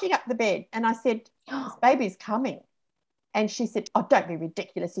 You're mucking up the bed. And I said, this baby's coming. And she said, oh, don't be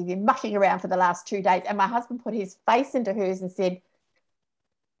ridiculous. You've been mucking around for the last 2 days. And my husband put his face into hers and said,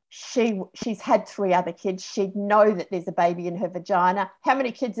 she's had 3 other kids. She'd know that there's a baby in her vagina. How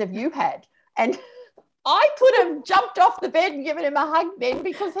many kids have you had? And I could have jumped off the bed and given him a hug then,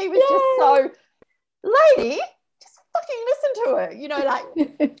 because he was just so, lady, just fucking listen to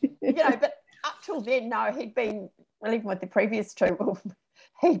her, but up till then, no, he'd been, even with the previous 2,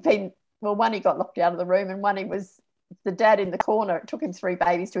 one, he got locked out of the room, and one, he was the dad in the corner. It took him 3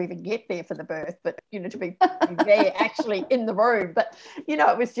 babies to even get there for the birth, but, to be there actually in the room. But,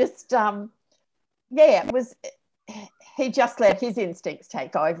 it was just, it was, he just let his instincts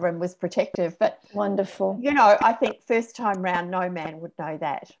take over and was protective. But wonderful. I think first time round, no man would know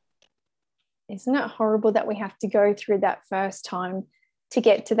that. Isn't it horrible that we have to go through that first time to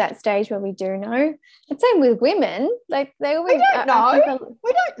get to that stage where we do know? And same with women. Like they always, we don't know.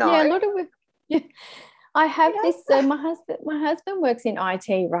 We don't know. Yeah, a lot of women. Yeah. I have this. My husband works in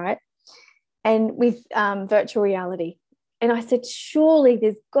IT, right? And with virtual reality. And I said, surely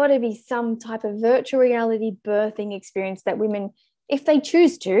there's got to be some type of virtual reality birthing experience that women, if they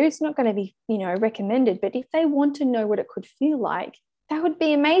choose to, it's not going to be, recommended, but if they want to know what it could feel like, that would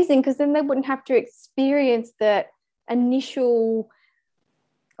be amazing, because then they wouldn't have to experience the initial,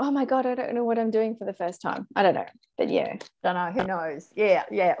 oh my God, I don't know what I'm doing for the first time. I don't know. But yeah. Don't know. Who knows?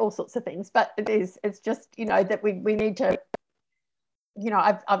 Yeah, all sorts of things. But it's just, that we need to,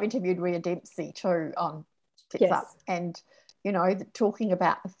 I've interviewed Rhea Dempsey too on Tits Up, and talking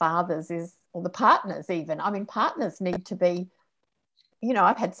about the fathers or the partners even. I mean, partners need to be,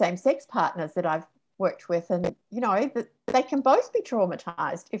 I've had same-sex partners that I've worked with, and that they can both be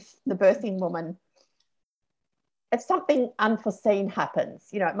traumatized if the birthing woman, if something unforeseen happens,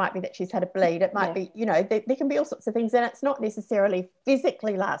 it might be that she's had a bleed, it might be, there can be all sorts of things, and it's not necessarily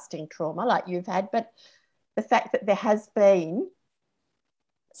physically lasting trauma like you've had, but the fact that there has been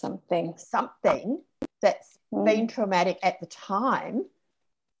something that's been traumatic at the time,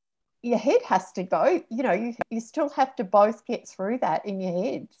 your head has to go, you still have to both get through that in your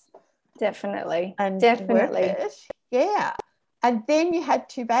heads. Definitely. And definitely. Yeah. And then you had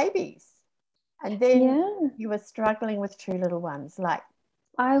 2 babies. And then you were struggling with two little ones, like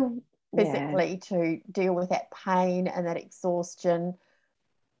physically to deal with that pain and that exhaustion.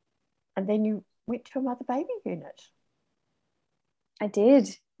 And then you went to a mother baby unit. I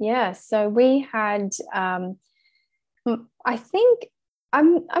did. Yeah. So we had, I think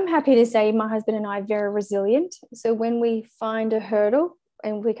I'm happy to say my husband and I are very resilient. So when we find a hurdle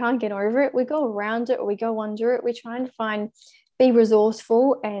and we can't get over it, we go around it or we go under it. We try and be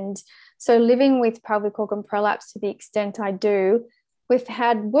resourceful. And so living with pelvic organ prolapse to the extent I do, we've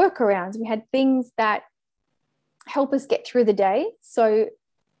had workarounds. We had things that help us get through the day. So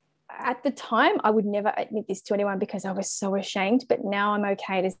at the time, I would never admit this to anyone because I was so ashamed, but now I'm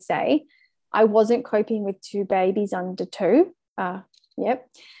okay to say I wasn't coping with two babies under two.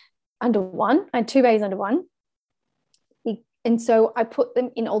 Under one. I had two babies under one. And so I put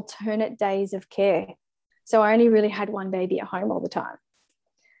them in alternate days of care. So I only really had one baby at home all the time.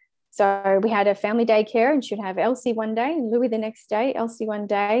 So we had a family daycare and she'd have Elsie one day, Louis the next day, Elsie one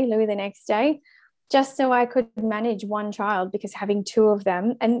day, Louis the next day, just so I could manage one child, because having two of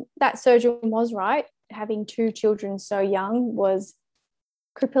them, and that surgeon was right, having two children so young was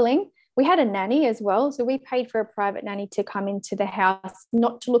crippling. We had a nanny as well. So we paid for a private nanny to come into the house,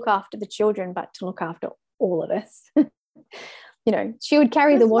 not to look after the children, but to look after all of us. She would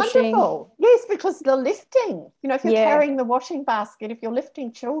carry the washing. Wonderful. Yes, because the lifting, if you're carrying the washing basket, if you're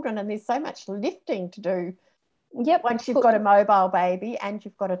lifting children, and there's so much lifting to do. Yep. Once you've got a mobile baby and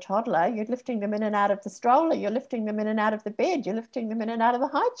you've got a toddler, you're lifting them in and out of the stroller, you're lifting them in and out of the bed, you're lifting them in and out of the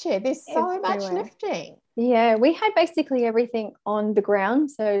high chair. There's so much lifting. Yeah, we had basically everything on the ground.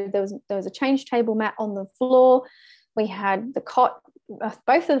 So there was a change table mat on the floor. We had the cot.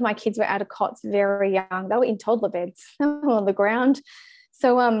 Both of my kids were out of cots very young. They were in toddler beds on the ground.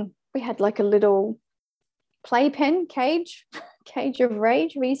 So we had like a little playpen cage of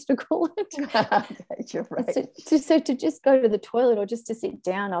rage, we used to call it. Cage of rage. So to just go to the toilet or just to sit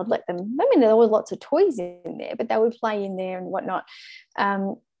down, I'd let them. I mean, there were lots of toys in there, but they would play in there and whatnot.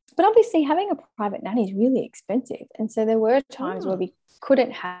 But obviously having a private nanny is really expensive. And so there were times where we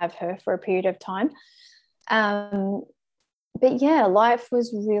couldn't have her for a period of time. But yeah, life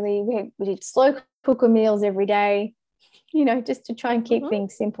was really, we did slow cooker meals every day, just to try and keep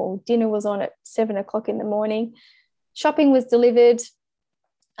things simple. Dinner was on at 7 o'clock in the morning. Shopping was delivered.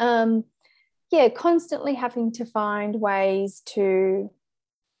 Constantly having to find ways to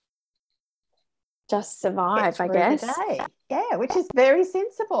just survive, I guess. Yeah, which is very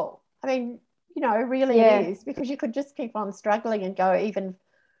sensible. I mean, really it is, because you could just keep on struggling and go even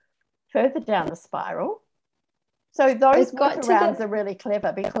further down the spiral. So those workarounds are really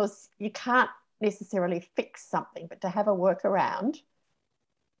clever, because you can't necessarily fix something, but to have a workaround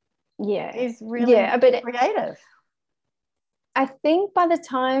is really creative. I think by the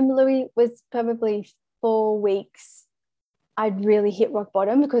time Louis was probably 4 weeks, I'd really hit rock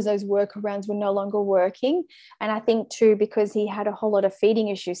bottom, because those workarounds were no longer working. And I think too, because he had a whole lot of feeding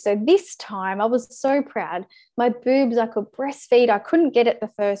issues. So this time I was so proud. My boobs, I could breastfeed. I couldn't get it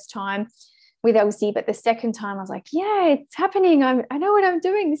the first time with Elsie, but the second time I was like, yeah, it's happening. I know what I'm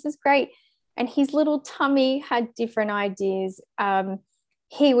doing. This is great. And his little tummy had different ideas.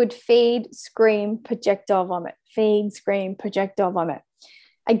 He would feed, scream, projectile vomit, feed, scream, projectile vomit.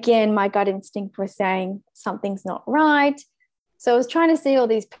 Again, my gut instinct was saying something's not right. So I was trying to see all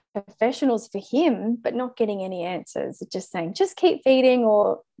these professionals for him, but not getting any answers. Just saying, just keep feeding,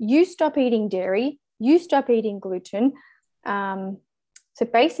 or you stop eating dairy, you stop eating gluten. So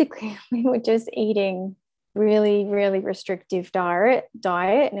basically we were just eating really, really restrictive diet,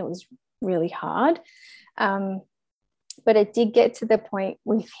 and it was really hard. But it did get to the point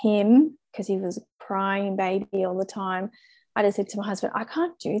with him, because he was a crying baby all the time. I just said to my husband, I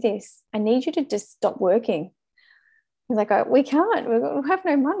can't do this. I need you to just stop working. He's like, we can't. We have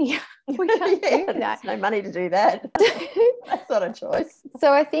no money. We can't do that. There's no money to do that. That's not a choice.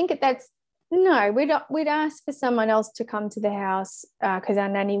 So I think we'd ask for someone else to come to the house, because our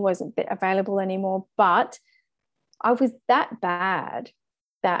nanny wasn't available anymore. But I was that bad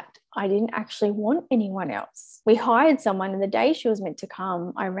that I didn't actually want anyone else. We hired someone, and the day she was meant to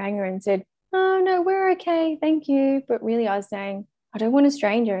come, I rang her and said, oh, no, we're okay, thank you. But really I was saying, I don't want a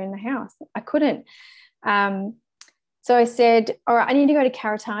stranger in the house. I couldn't. So I said, all right, I need to go to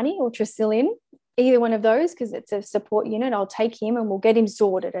Karitani or Tresillian, either one of those, because it's a support unit. I'll take him and we'll get him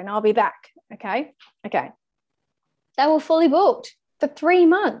sorted and I'll be back. Okay. They were fully booked for 3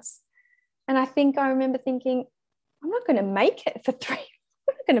 months. And I remember thinking, I'm not going to make it for 3 months.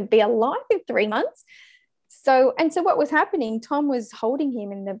 I'm not going to be alive in 3 months. So what was happening, Tom was holding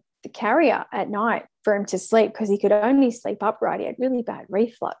him in the carrier at night for him to sleep, because he could only sleep upright. He had really bad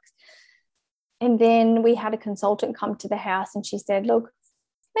reflux. And then we had a consultant come to the house and she said, look,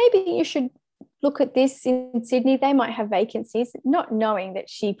 maybe you should look at this in Sydney. They might have vacancies, not knowing that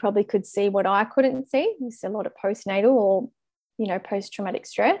she probably could see what I couldn't see. There's a lot of postnatal or, post-traumatic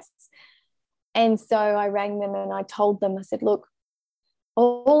stress. And so I rang them and I told them, I said, look,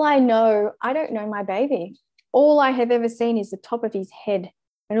 all I know, I don't know my baby. All I have ever seen is the top of his head,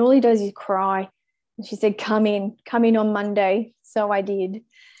 and all he does is cry. And she said, come in on Monday. So I did.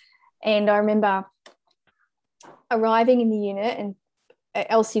 And I remember arriving in the unit, and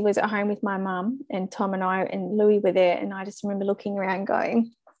Elsie was at home with my mum, and Tom and I and Louis were there. And I just remember looking around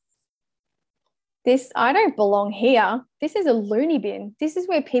going, I don't belong here. This is a loony bin. This is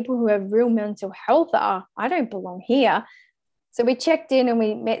where people who have real mental health are. I don't belong here. So we checked in and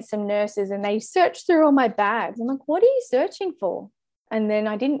we met some nurses, and they searched through all my bags. I'm like, what are you searching for? And then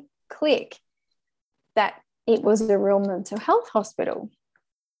I didn't click that it was a real mental health hospital.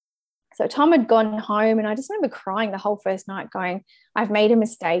 So Tom had gone home, and I just remember crying the whole first night going, I've made a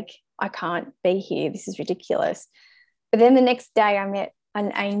mistake. I can't be here. This is ridiculous. But then the next day I met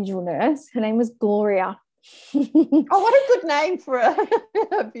an angel nurse. Her name was Gloria. Oh, what a good name for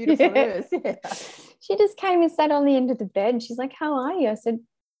a beautiful nurse. Yeah. She just came and sat on the end of the bed, and she's like, how are you? I said,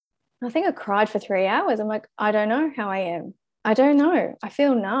 I think I cried for 3 hours. I'm like, I don't know how I am. I don't know. I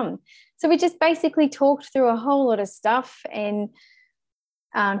feel numb. So we just basically talked through a whole lot of stuff. And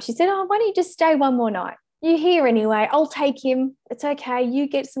she said, oh, why don't you just stay one more night? You're here anyway. I'll take him. It's okay. You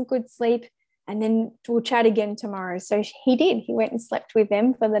get some good sleep, and then we'll chat again tomorrow. So he did. He went and slept with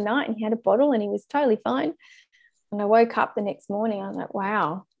them for the night, and he had a bottle, and he was totally fine. And I woke up the next morning. I was like,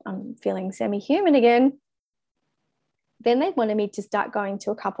 wow, I'm feeling semi-human again. Then they wanted me to start going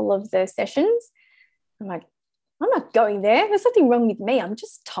to a couple of the sessions. I'm like, I'm not going there. There's nothing wrong with me. I'm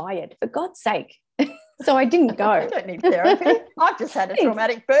just tired, for God's sake. So I didn't go. I don't need therapy. I've just had a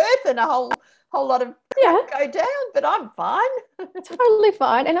traumatic birth and a whole lot of crap go down, but I'm fine. Totally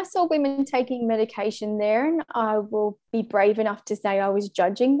fine. And I saw women taking medication there, and I will be brave enough to say I was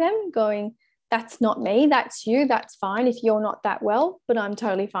judging them, going, that's not me, that's you, that's fine if you're not that well, but I'm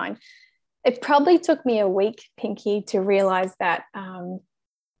totally fine. It probably took me a week, Pinky, to realize that I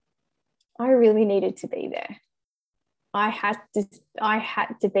really needed to be there. I had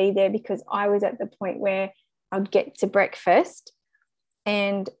to be there, because I was at the point where I'd get to breakfast,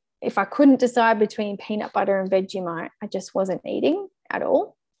 and if I couldn't decide between peanut butter and Vegemite, I just wasn't eating at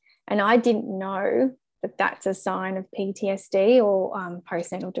all. And I didn't know that that's a sign of PTSD or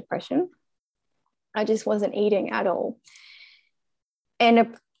postnatal depression. I just wasn't eating at all.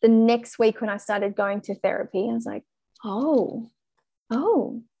 And the next week when I started going to therapy, I was like, oh,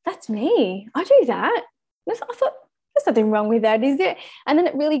 that's me. I do that. I thought, there's nothing wrong with that, is there? And then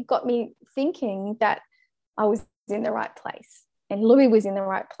it really got me thinking that I was in the right place, and Louis was in the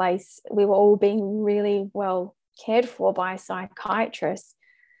right place. We were all being really well cared for by a psychiatrist.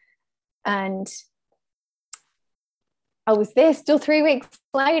 And I was there still 3 weeks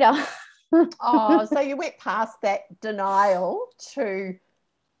later. Oh, so you went past that denial to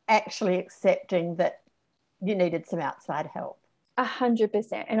actually accepting that you needed some outside help.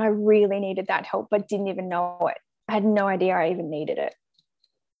 100%. And I really needed that help, but didn't even know it. I had no idea I even needed it.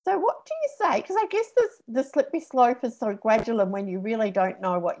 So what do you say? Because I guess the slippery slope is so gradual, and when you really don't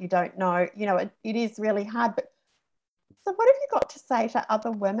know what you don't know, it is really hard. But so what have you got to say to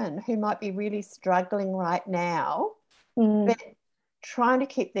other women who might be really struggling right now, but trying to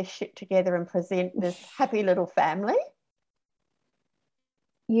keep their shit together and present this happy little family?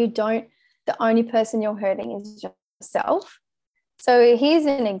 The only person you're hurting is yourself. So here's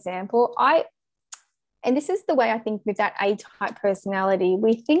an example. And this is the way I think with that A-type personality,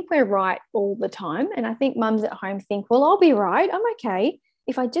 we think we're right all the time. And I think mums at home think, well, I'll be right. I'm okay.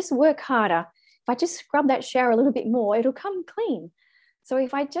 If I just work harder, if I just scrub that shower a little bit more, it'll come clean. So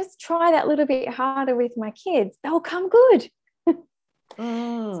if I just try that little bit harder with my kids, they'll come good.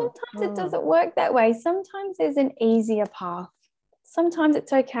 Sometimes it doesn't work that way. Sometimes there's an easier path. Sometimes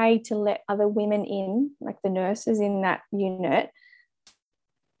it's okay to let other women in, like the nurses in that unit,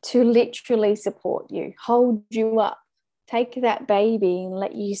 to literally support you, hold you up, take that baby and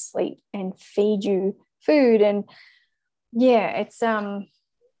let you sleep and feed you food. And it's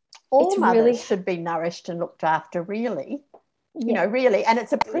all mothers really should be nourished and looked after, really. Really. And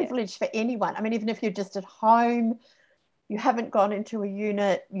it's a privilege for anyone. I mean, even if you're just at home, you haven't gone into a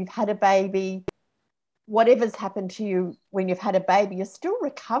unit, you've had a baby, whatever's happened to you when you've had a baby, you're still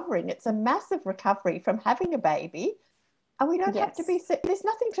recovering. It's a massive recovery from having a baby. And we don't have to be, there's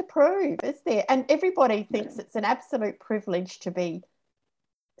nothing to prove, is there? And everybody thinks it's an absolute privilege to be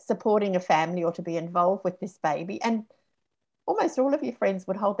supporting a family or to be involved with this baby. And almost all of your friends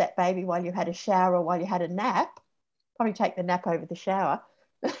would hold that baby while you had a shower or while you had a nap. Probably take the nap over the shower.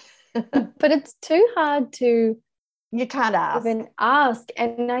 But it's too hard to you can't ask. Even ask.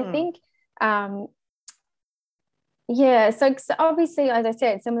 And I think, yeah, so obviously, as I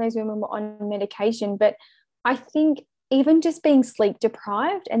said, some of those women were on medication, but I think even just being sleep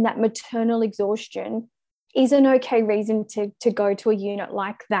deprived and that maternal exhaustion is an okay reason to go to a unit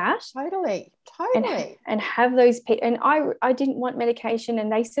like that. Totally. And have those people. And I didn't want medication,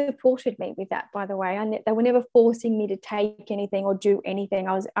 and they supported me with that, by the way. They were never forcing me to take anything or do anything.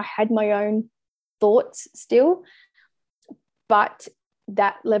 I had my own thoughts still, but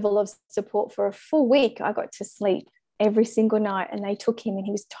that level of support for a full week, I got to sleep every single night, and they took him, and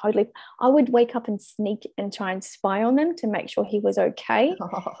he was totally, I would wake up and sneak and try and spy on them to make sure he was okay.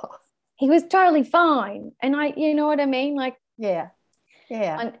 Oh. He was totally fine. And you know what I mean? Like, yeah.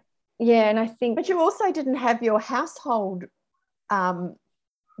 And I think, but you also didn't have your household, running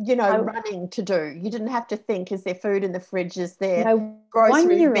to do. You didn't have to think, is there food in the fridge? Is there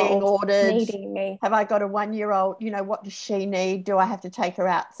groceries being ordered? Needing me. Have I got a 1-year-old? What does she need? Do I have to take her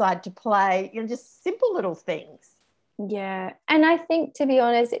outside to play? Just simple little things. Yeah. And I think, to be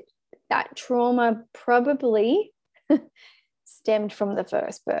honest, that trauma probably stemmed from the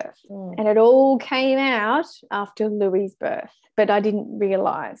first birth. And it all came out after Louis's birth, but I didn't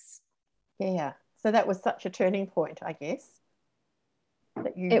realise. Yeah. So that was such a turning point, I guess.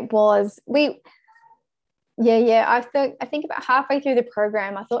 It was. I think about halfway through the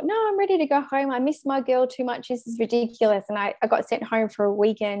program, I thought, no, I'm ready to go home. I miss my girl too much. This is ridiculous. And I got sent home for a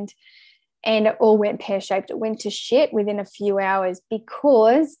weekend, and it all went pear-shaped. It went to shit within a few hours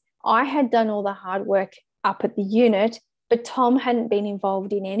because I had done all the hard work up at the unit, but Tom hadn't been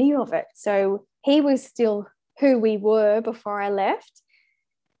involved in any of it. So he was still who we were before I left.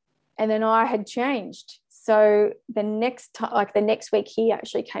 And then I had changed. So the next week, he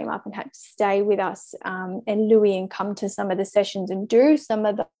actually came up and had to stay with us and Louis, and come to some of the sessions and do some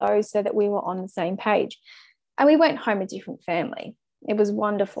of those so that we were on the same page. And we went home a different family. It was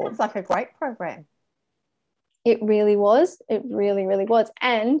wonderful. Sounds like a great program. It really was. It really, really was.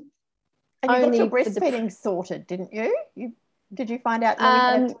 And you got your breastfeeding sorted, didn't you? Did you find out Louis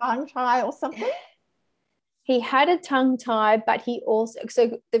had a tongue tie or something? He had a tongue tie, but he also,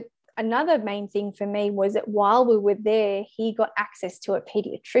 another main thing for me was that while we were there, he got access to a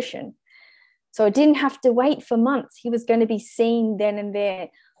pediatrician. So I didn't have to wait for months. He was going to be seen then and there.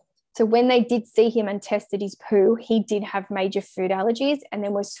 So when they did see him and tested his poo, he did have major food allergies, and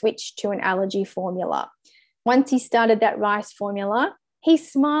then was switched to an allergy formula. Once he started that rice formula, he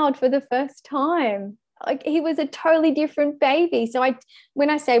smiled for the first time. Like, he was a totally different baby. So when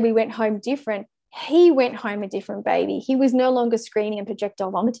I say we went home different, he went home a different baby. He was no longer screaming and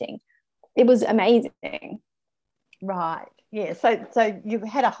projectile vomiting. It was amazing. Right. Yeah. So you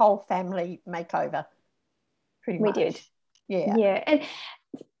had a whole family makeover, pretty much. We did. Yeah. Yeah. And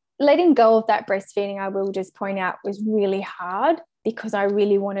letting go of that breastfeeding, I will just point out, was really hard because I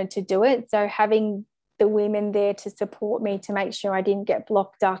really wanted to do it. So having the women there to support me, to make sure I didn't get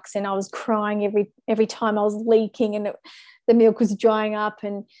blocked ducts, and I was crying every time I was leaking and the milk was drying up,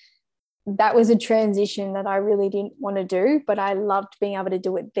 and that was a transition that I really didn't want to do, but I loved being able to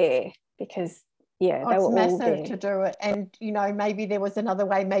do it there because, they were all there. It's massive to do it. And, maybe there was another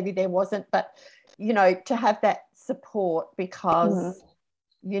way, maybe there wasn't, but, to have that support because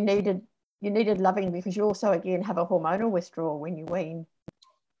you needed loving, because you also, again, have a hormonal withdrawal when you wean.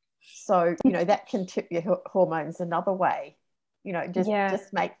 So, that can tip your hormones another way,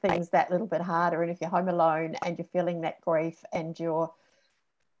 just make things that little bit harder. And if you're home alone and you're feeling that grief and you're,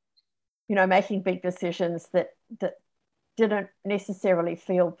 making big decisions that didn't necessarily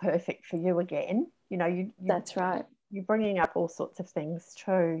feel perfect for you again, that's right. You're bringing up all sorts of things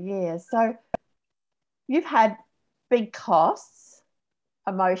too. Yeah. So you've had big costs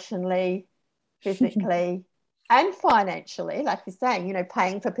emotionally, physically, and financially, like you're saying,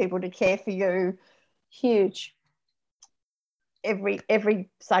 paying for people to care for you. Huge. Every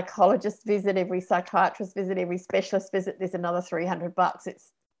psychologist visit, every psychiatrist visit, every specialist visit, there's another $300.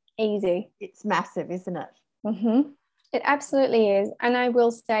 It's easy. It's massive, isn't it? It absolutely is. And I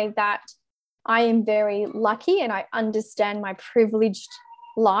will say that I am very lucky, and I understand my privileged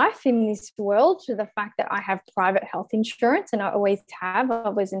life in this world to the fact that I have private health insurance, and I always have. I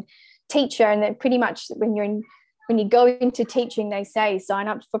was a teacher, and then pretty much when you go into teaching, they say sign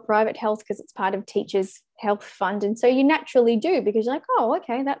up for private health because it's part of teachers' health fund. And so you naturally do, because you're like, oh,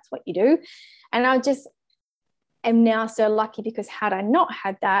 okay, that's what you do. And I just am now so lucky, because had I not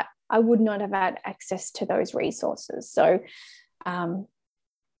had that, I would not have had access to those resources. So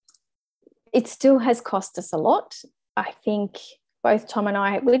it still has cost us a lot. I think both Tom and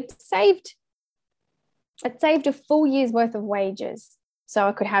I, I'd saved a full year's worth of wages. So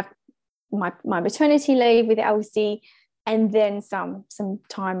I could have my maternity leave with Elsie and then some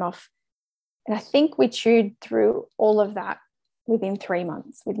time off. And I think we chewed through all of that within 3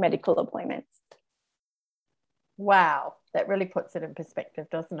 months with medical appointments. Wow. That really puts it in perspective,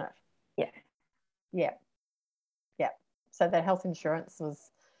 doesn't it? Yeah. Yeah. Yeah. So that health insurance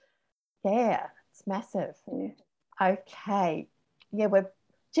was, it's massive. Yeah. Okay. Yeah,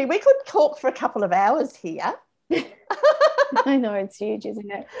 we could talk for a couple of hours here. I know, it's huge,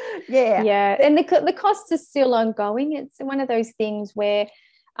 isn't it? Yeah. Yeah. And the costs are still ongoing. It's one of those things where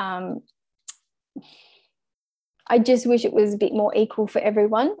I just wish it was a bit more equal for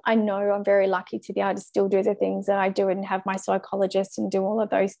everyone. I know I'm very lucky to be able to still do the things that I do and have my psychologist and do all of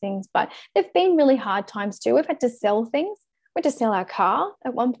those things. But they've been really hard times too. We've had to sell things. We had to sell our car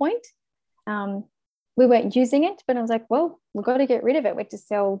at one point. We weren't using it, but I was like, well, we've got to get rid of it. We had to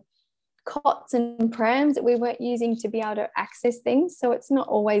sell cots and prams that we weren't using to be able to access things. So it's not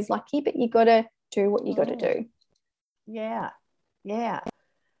always lucky, but you got to do what you got to do. Yeah. Yeah.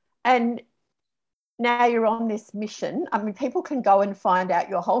 And now you're on this mission. I mean, people can go and find out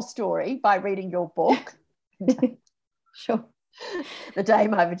your whole story by reading your book. Sure. The Day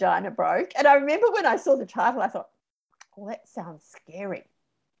My Vagina Broke. And I remember when I saw the title, I thought, well, that sounds scary.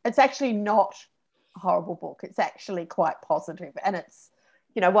 It's actually not a horrible book. It's actually quite positive. And it's,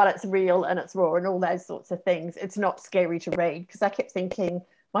 while it's real and it's raw and all those sorts of things, it's not scary to read, because I kept thinking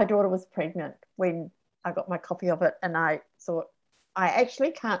my daughter was pregnant when I got my copy of it, and I thought, I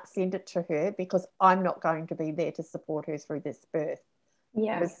actually can't send it to her because I'm not going to be there to support her through this birth.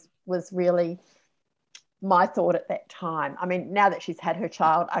 Yeah. Was really my thought at that time. I mean, now that she's had her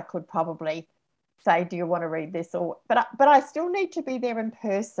child, I could probably say, do you want to read this? But I still need to be there in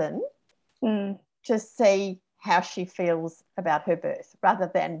person to see how she feels about her birth, rather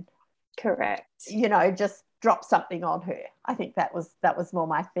than correct, just drop something on her. I think that was more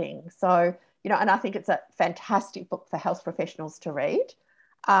my thing. So, and I think it's a fantastic book for health professionals to read.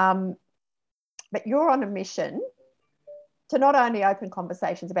 But you're on a mission to not only open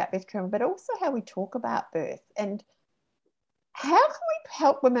conversations about birth trauma, but also how we talk about birth, and how can we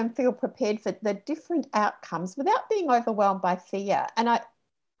help women feel prepared for the different outcomes without being overwhelmed by fear. And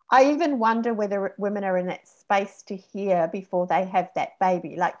I even wonder whether women are in that space to hear before they have that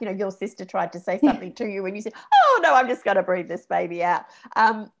baby. Like, your sister tried to say something to you and you said, oh, no, I'm just going to breathe this baby out.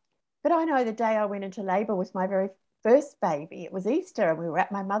 But I know the day I went into labour with my very first baby, it was Easter, and we were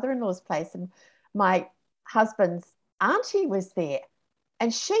at my mother-in-law's place, and my husband's auntie was there.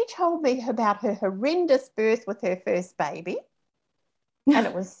 And she told me about her horrendous birth with her first baby. And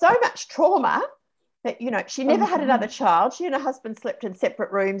it was so much trauma that, she never had another child. She and her husband slept in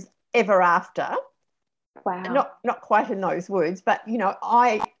separate rooms ever after. Wow. Not quite in those words, but,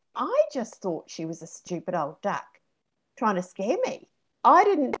 I just thought she was a stupid old duck trying to scare me. I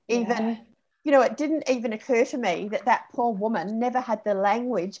didn't even, it didn't even occur to me that poor woman never had the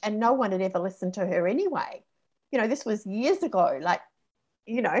language, and no one had ever listened to her anyway. This was years ago. Like,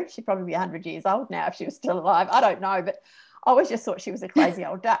 she'd probably be 100 years old now if she was still alive. I don't know, but I always just thought she was a crazy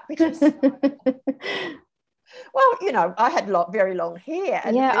old duck because, well, I had very long hair.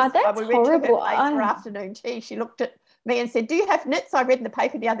 And that's we went horrible. to her place for afternoon tea. She looked at me and said, do you have knits? I read in the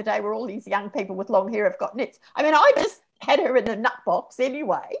paper the other day where all these young people with long hair have got knits. I mean, I just had her in the nut box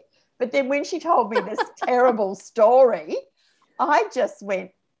anyway. But then when she told me this terrible story, I just went,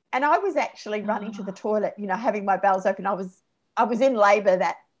 and I was actually running to the toilet, having my bowels open. I was in labour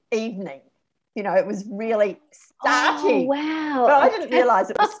that evening. It was really starting. Oh, wow. But I didn't realise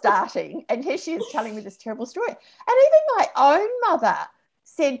it was starting. And here she is telling me this terrible story. And even my own mother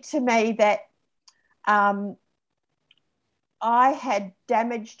said to me that I had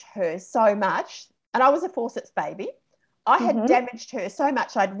damaged her so much, and I was a forceps baby. I had damaged her so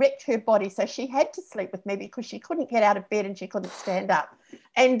much, I'd wrecked her body, so she had to sleep with me because she couldn't get out of bed and she couldn't stand up.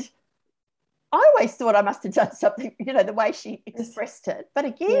 And I always thought I must have done something, the way she expressed it. But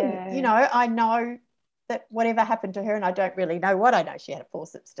again, I know that whatever happened to her, and I don't really know what, I know she had a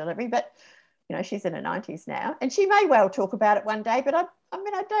forceps delivery, but, she's in her 90s now, and she may well talk about it one day, but I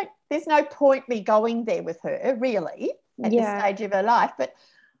don't, there's no point me going there with her, really, at this stage of her life. But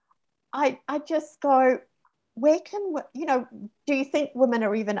I just go, where can, do you think women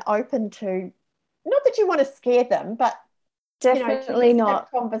are even open to, not that you want to scare them, but definitely not,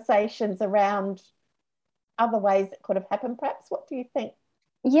 have conversations around other ways that could have happened perhaps? What do you think?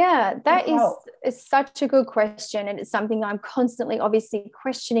 Yeah, that is such a good question, and it's something I'm constantly obviously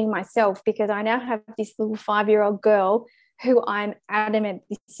questioning myself, because I now have this little 5-year-old girl who I'm adamant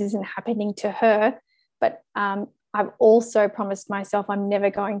this isn't happening to her, but I've also promised myself I'm never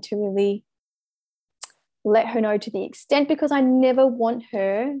going to really let her know to the extent, because I never want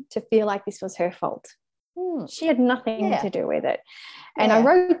her to feel like this was her fault. She had nothing to do with it. And I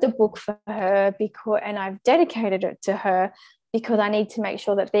wrote the book for her and I've dedicated it to her because I need to make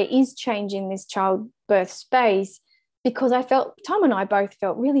sure that there is change in this childbirth space, because Tom and I both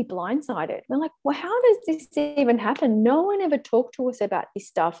felt really blindsided. We're like, well, how does this even happen? No one ever talked to us about this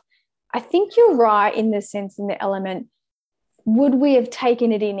stuff. I think you're right in the sense, in the element, would we have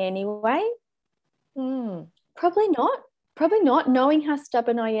taken it in anyway? Probably not. Probably not. Knowing how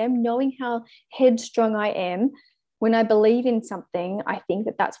stubborn I am, knowing how headstrong I am, when I believe in something, I think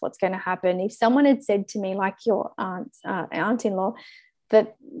that that's what's going to happen. If someone had said to me, like your aunt-in-law,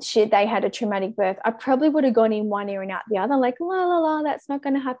 that they had a traumatic birth, I probably would have gone in one ear and out the other, like, la, la, la, that's not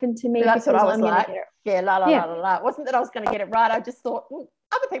going to happen to me. That's what I was like. Yeah, la, la, la, la, la. It wasn't that I was going to get it right. I just thought,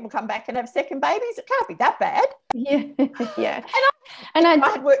 other people come back and have second babies. It can't be that bad. Yeah, yeah. And I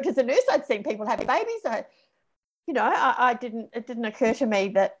had worked as a nurse. I'd seen people having babies. It didn't occur to me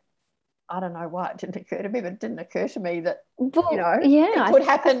that, I don't know why it didn't occur to me, but it didn't occur to me that, it could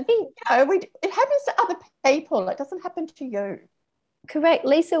happen. It happens to other people. It doesn't happen to you. Correct.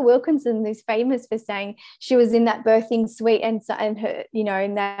 Lisa Wilkinson is famous for saying she was in that birthing suite and her,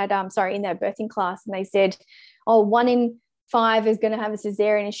 in that birthing class, and they said, oh, 1 in 5 is going to have a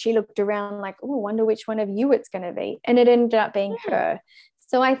cesarean, and she looked around like, oh, I wonder which one of you it's going to be, and it ended up being her.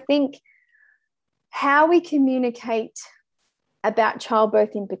 So I think how we communicate about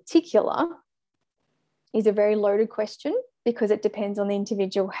childbirth in particular is a very loaded question, because it depends on the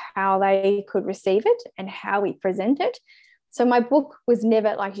individual how they could receive it and how we present it. So my book was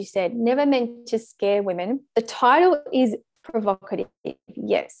never, like you said, never meant to scare women. The title is provocative,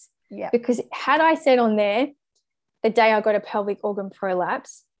 yes. Yeah. Because had I said on there, the day I got a pelvic organ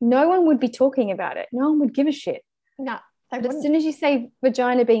prolapse, no one would be talking about it. No one would give a shit. No. But as soon as you say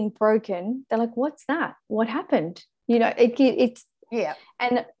vagina being broken, they're like, what's that? What happened? It's yeah.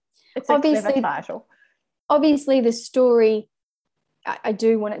 And it's a clever title. Obviously, the story, I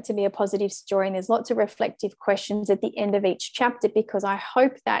do want it to be a positive story, and there's lots of reflective questions at the end of each chapter, because I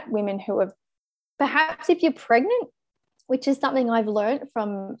hope that women who have, perhaps if you're pregnant, which is something I've learned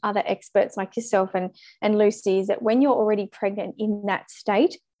from other experts like yourself and Lucy, is that when you're already pregnant in that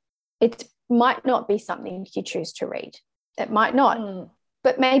state, it might not be something you choose to read. It might not.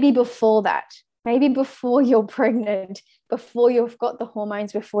 But maybe before that, maybe before you're pregnant, before you've got the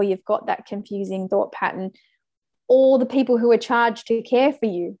hormones, before you've got that confusing thought pattern, all the people who are charged to care for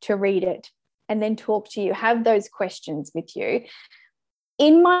you to read it and then talk to you, have those questions with you.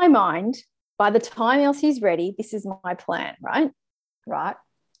 In my mind, by the time Elsie's ready, this is my plan, right? Right.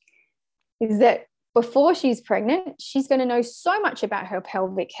 Is that before she's pregnant, she's going to know so much about her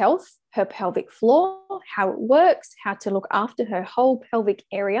pelvic health, her pelvic floor, how it works, how to look after her whole pelvic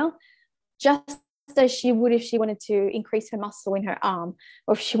area, just as she would if she wanted to increase her muscle in her arm,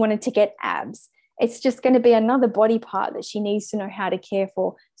 or if she wanted to get abs. It's just going to be another body part that she needs to know how to care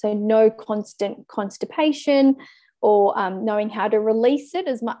for. So no constant constipation, or knowing how to release it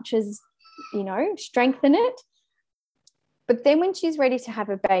as much as, strengthen it. But then when she's ready to have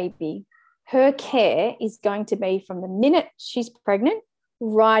a baby, her care is going to be from the minute she's pregnant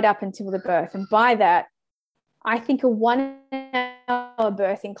right up until the birth. And by that, I think a 1-hour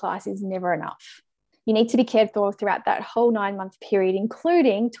birthing class is never enough. You need to be cared for throughout that whole 9-month period,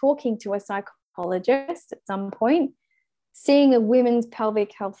 including talking to a psychologist at some point, seeing a women's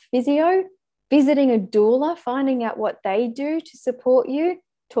pelvic health physio, visiting a doula, finding out what they do to support you,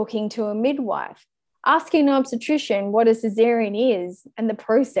 talking to a midwife, asking an obstetrician what a cesarean is and the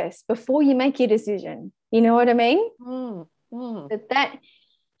process before you make your decision. You know what I mean? That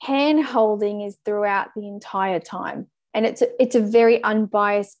hand holding is throughout the entire time. And it's a very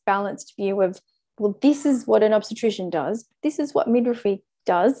unbiased, balanced view of, well, this is what an obstetrician does, this is what midwifery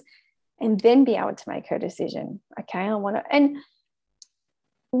does, and then be able to make her decision. Okay, and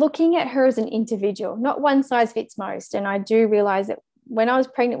looking at her as an individual, not one size fits most. And I do realize that when I was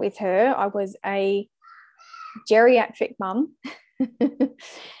pregnant with her, I was a geriatric mum.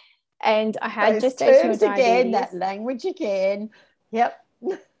 And I had those gestational terms diabetes. Again, that language again. Yep.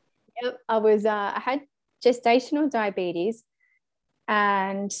 I had gestational diabetes,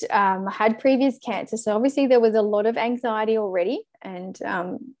 and I had previous cancer. So obviously there was a lot of anxiety already, and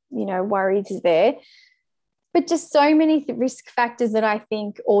worries there. But just so many risk factors that I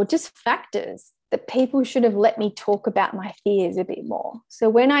think, or just factors that people should have let me talk about my fears a bit more. So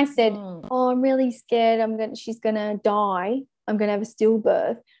when I said, oh, I'm really scared, she's going to die, I'm going to have a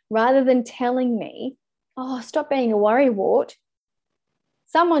stillbirth, rather than telling me, oh, stop being a worrywart,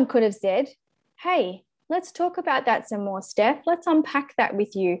 someone could have said, hey, Let's talk about that some more, Steph. Let's unpack that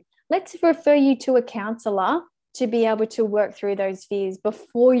with you. Let's refer you to a counsellor to be able to work through those fears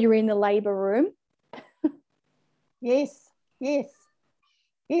before you're in the labour room. Yes,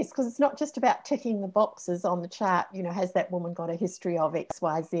 because it's not just about ticking the boxes on the chart, has that woman got a history of X,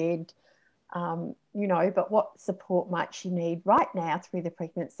 Y, Z, but what support might she need right now through the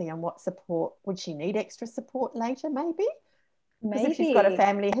pregnancy, and what support would she need extra support later, maybe? Because if she's got a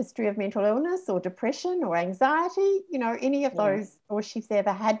family history of mental illness or depression or anxiety, any of those, or she's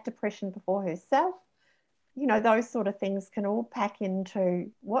ever had depression before herself, those sort of things can all pack into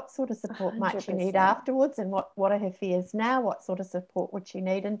what sort of support 100%. Might she need afterwards, and what are her fears now, what sort of support would she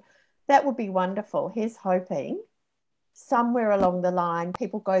need. And that would be wonderful. Here's hoping somewhere along the line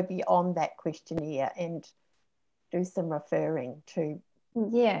people go beyond that questionnaire and do some referring to.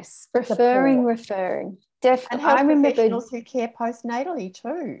 Yes, referring. Definitely. And health professionals who care postnatally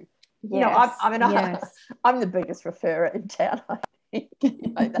too. Yes, I'm the biggest referrer in town, I think.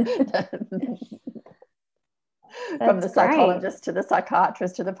 From the psychologist to the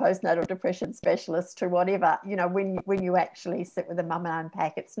psychiatrist to the postnatal depression specialist to whatever, when you actually sit with a mum and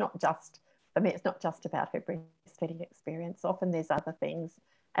unpack, it's not just about her breastfeeding experience. Often there's other things,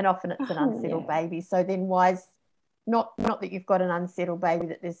 and often it's an unsettled baby. So then why's not that you've got an unsettled baby,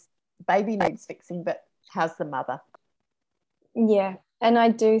 that this baby needs fixing, but how's the mother? Yeah, and I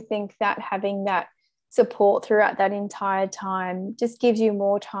do think that having that support throughout that entire time just gives you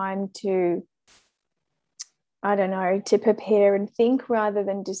more time to, I don't know, to prepare and think, rather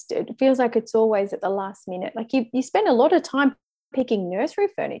than just, it feels like it's always at the last minute. Like you spend a lot of time picking nursery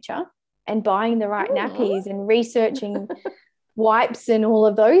furniture and buying the right nappies and researching wipes and all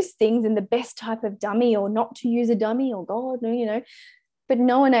of those things, and the best type of dummy, or not to use a dummy, or God, no, but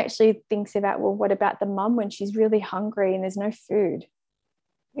no one actually thinks about, well, what about the mum when she's really hungry and there's no food?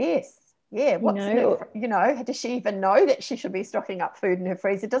 Yes. Yeah, does she even know that she should be stocking up food in her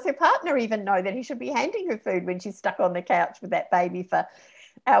freezer? Does her partner even know that he should be handing her food when she's stuck on the couch with that baby for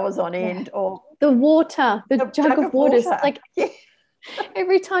hours on end? Or the water, the jug of water. Like,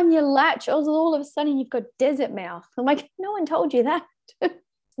 every time you latch, all of a sudden you've got desert mouth. I'm like, no one told you that.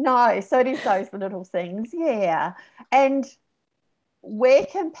 No, so it is those little things, yeah. And where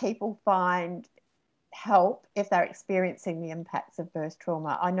can people find help if they're experiencing the impacts of birth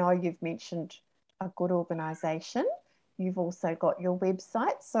trauma? I know you've mentioned a good organisation. You've also got your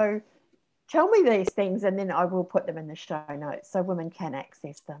website. So tell me these things, and then I will put them in the show notes so women can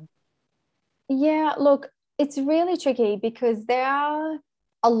access them. Yeah, look, it's really tricky because there are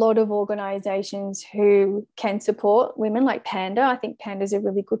a lot of organisations who can support women, like Panda. I think Panda is a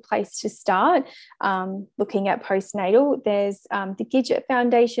really good place to start looking at postnatal. There's the Gidget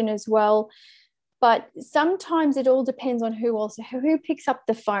Foundation as well. But sometimes it all depends on who picks up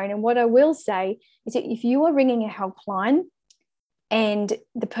the phone. And what I will say is that if you are ringing a helpline and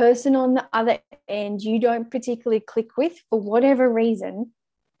the person on the other end you don't particularly click with for whatever reason,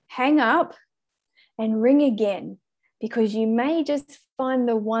 hang up and ring again, because you may just find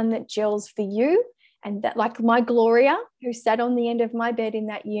the one that gels for you. And that, like my Gloria, who sat on the end of my bed in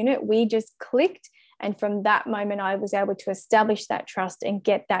that unit, we just clicked. And from that moment, I was able to establish that trust and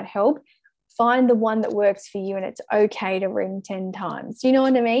get that help. Find the one that works for you, and it's okay to ring 10 times. Do you know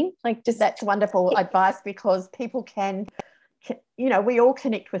what I mean? Like, just that's wonderful advice, because people can, we all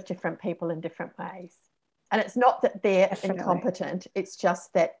connect with different people in different ways. And it's not that they're incompetent, it's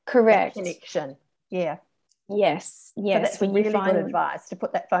just that, correct, that connection. Yeah. Yes. So that's really good advice, to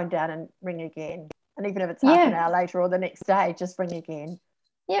put that phone down and ring again. And even if it's half an hour later or the next day, just ring again.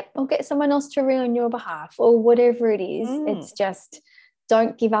 Yep. Or get someone else to ring on your behalf, or whatever it is. It's just,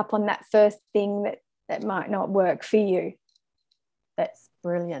 don't give up on that first thing that might not work for you. That's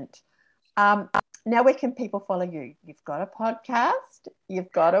brilliant. Now, where can people follow you? You've got a podcast,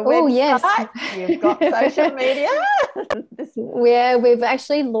 you've got a website, you've got social media. We're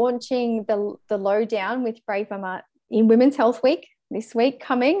actually launching the Lowdown with Brave Mama in Women's Health Week this week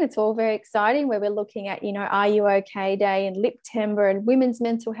coming. It's all very exciting, where we're looking at, Are You OK Day and Liptember and women's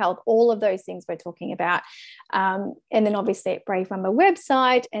mental health, all of those things we're talking about. And then obviously at Brave Mama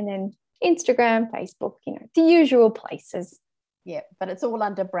website, and then Instagram, Facebook, the usual places. Yeah, but it's all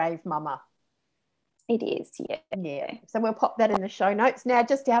under Brave Mama. It is, yeah. Yeah. So we'll pop that in the show notes. Now,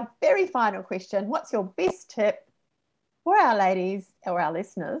 just our very final question. What's your best tip for our ladies or our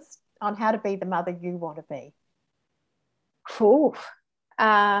listeners on how to be the mother you want to be? Cool.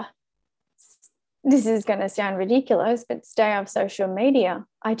 This is going to sound ridiculous, but stay off social media.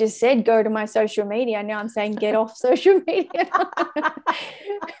 I just said go to my social media. Now I'm saying get off social media.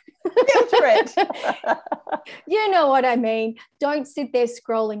 Filter it. You know what I mean. Don't sit there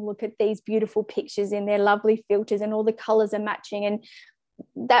scrolling, look at these beautiful pictures in their lovely filters and all the colors are matching, and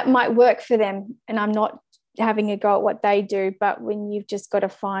that might work for them. And I'm not having a go at what they do, but when you've just got to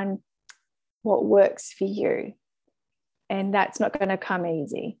find what works for you, and that's not going to come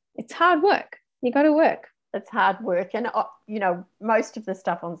easy. It's hard work. You got to work. It's hard work. And, you know, most of the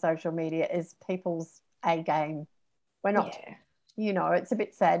stuff on social media is people's A game. We're not, you know, it's a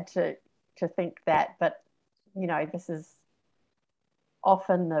bit sad to think that, but, you know, this is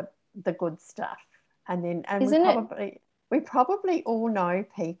often the good stuff. And then, and we probably all know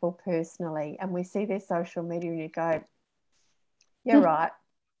people personally, and we see their social media and you go, you're right.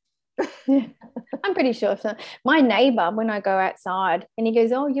 Yeah, I'm pretty sure. So. My neighbor, when I go outside, and he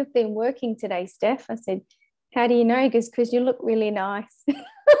goes, "Oh, you've been working today, Steph." I said, "How do you know?" He goes, "Because you look really nice."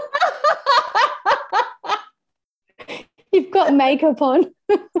 You've got makeup on.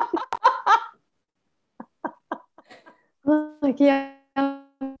 Like, yeah,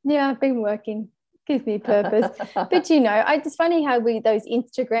 I've been working. Gives me purpose. But you know, it's funny how those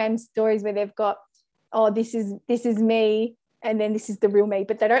Instagram stories where they've got, "Oh, this is me." And then this is the real me,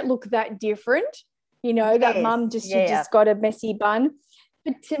 but they don't look that different. You know, that mum she just got a messy bun.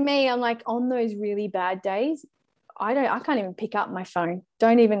 But to me, I'm like, on those really bad days, I can't even pick up my phone.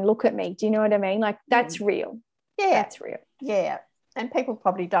 Don't even look at me. Do you know what I mean? Like, that's real. Yeah. That's real. Yeah. And people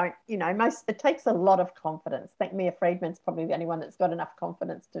probably don't, you know, it takes a lot of confidence. I think Mia Friedman's probably the only one that's got enough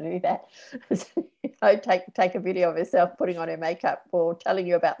confidence to do that. You know, take a video of herself putting on her makeup or telling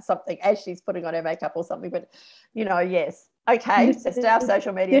you about something as she's putting on her makeup or something. But, you know, yes. Okay, so start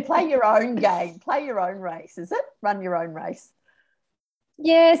social media. Play your own game. Play your own race, is it? Run your own race.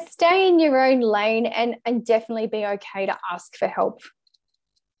 Yeah, stay in your own lane and definitely be okay to ask for help.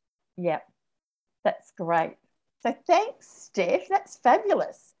 Yeah, that's great. So thanks, Steph. That's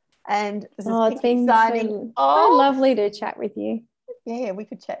fabulous. And this is it's been exciting. So lovely to chat with you. Yeah, we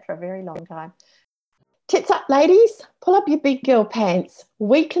could chat for a very long time. Tits up, ladies. Pull up your big girl pants.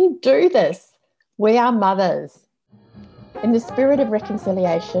 We can do this. We are mothers. In the spirit of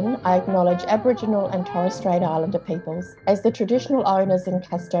reconciliation, I acknowledge Aboriginal and Torres Strait Islander peoples as the traditional owners and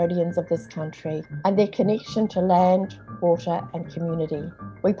custodians of this country and their connection to land, water and community.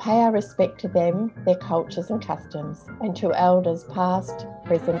 We pay our respect to them, their cultures and customs, and to elders past,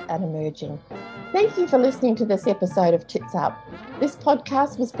 present and emerging. Thank you for listening to this episode of Tits Up. This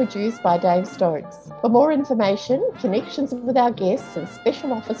podcast was produced by Dave Stokes. For more information, connections with our guests and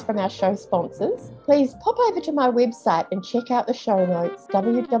special offers from our show sponsors, please pop over to my website and check out the show notes,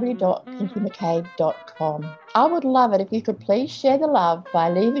 www.pinkymccade.com. I would love it if you could please share the love by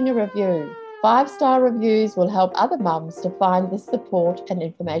leaving a review. 5-star reviews will help other mums to find this support and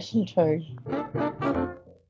information too.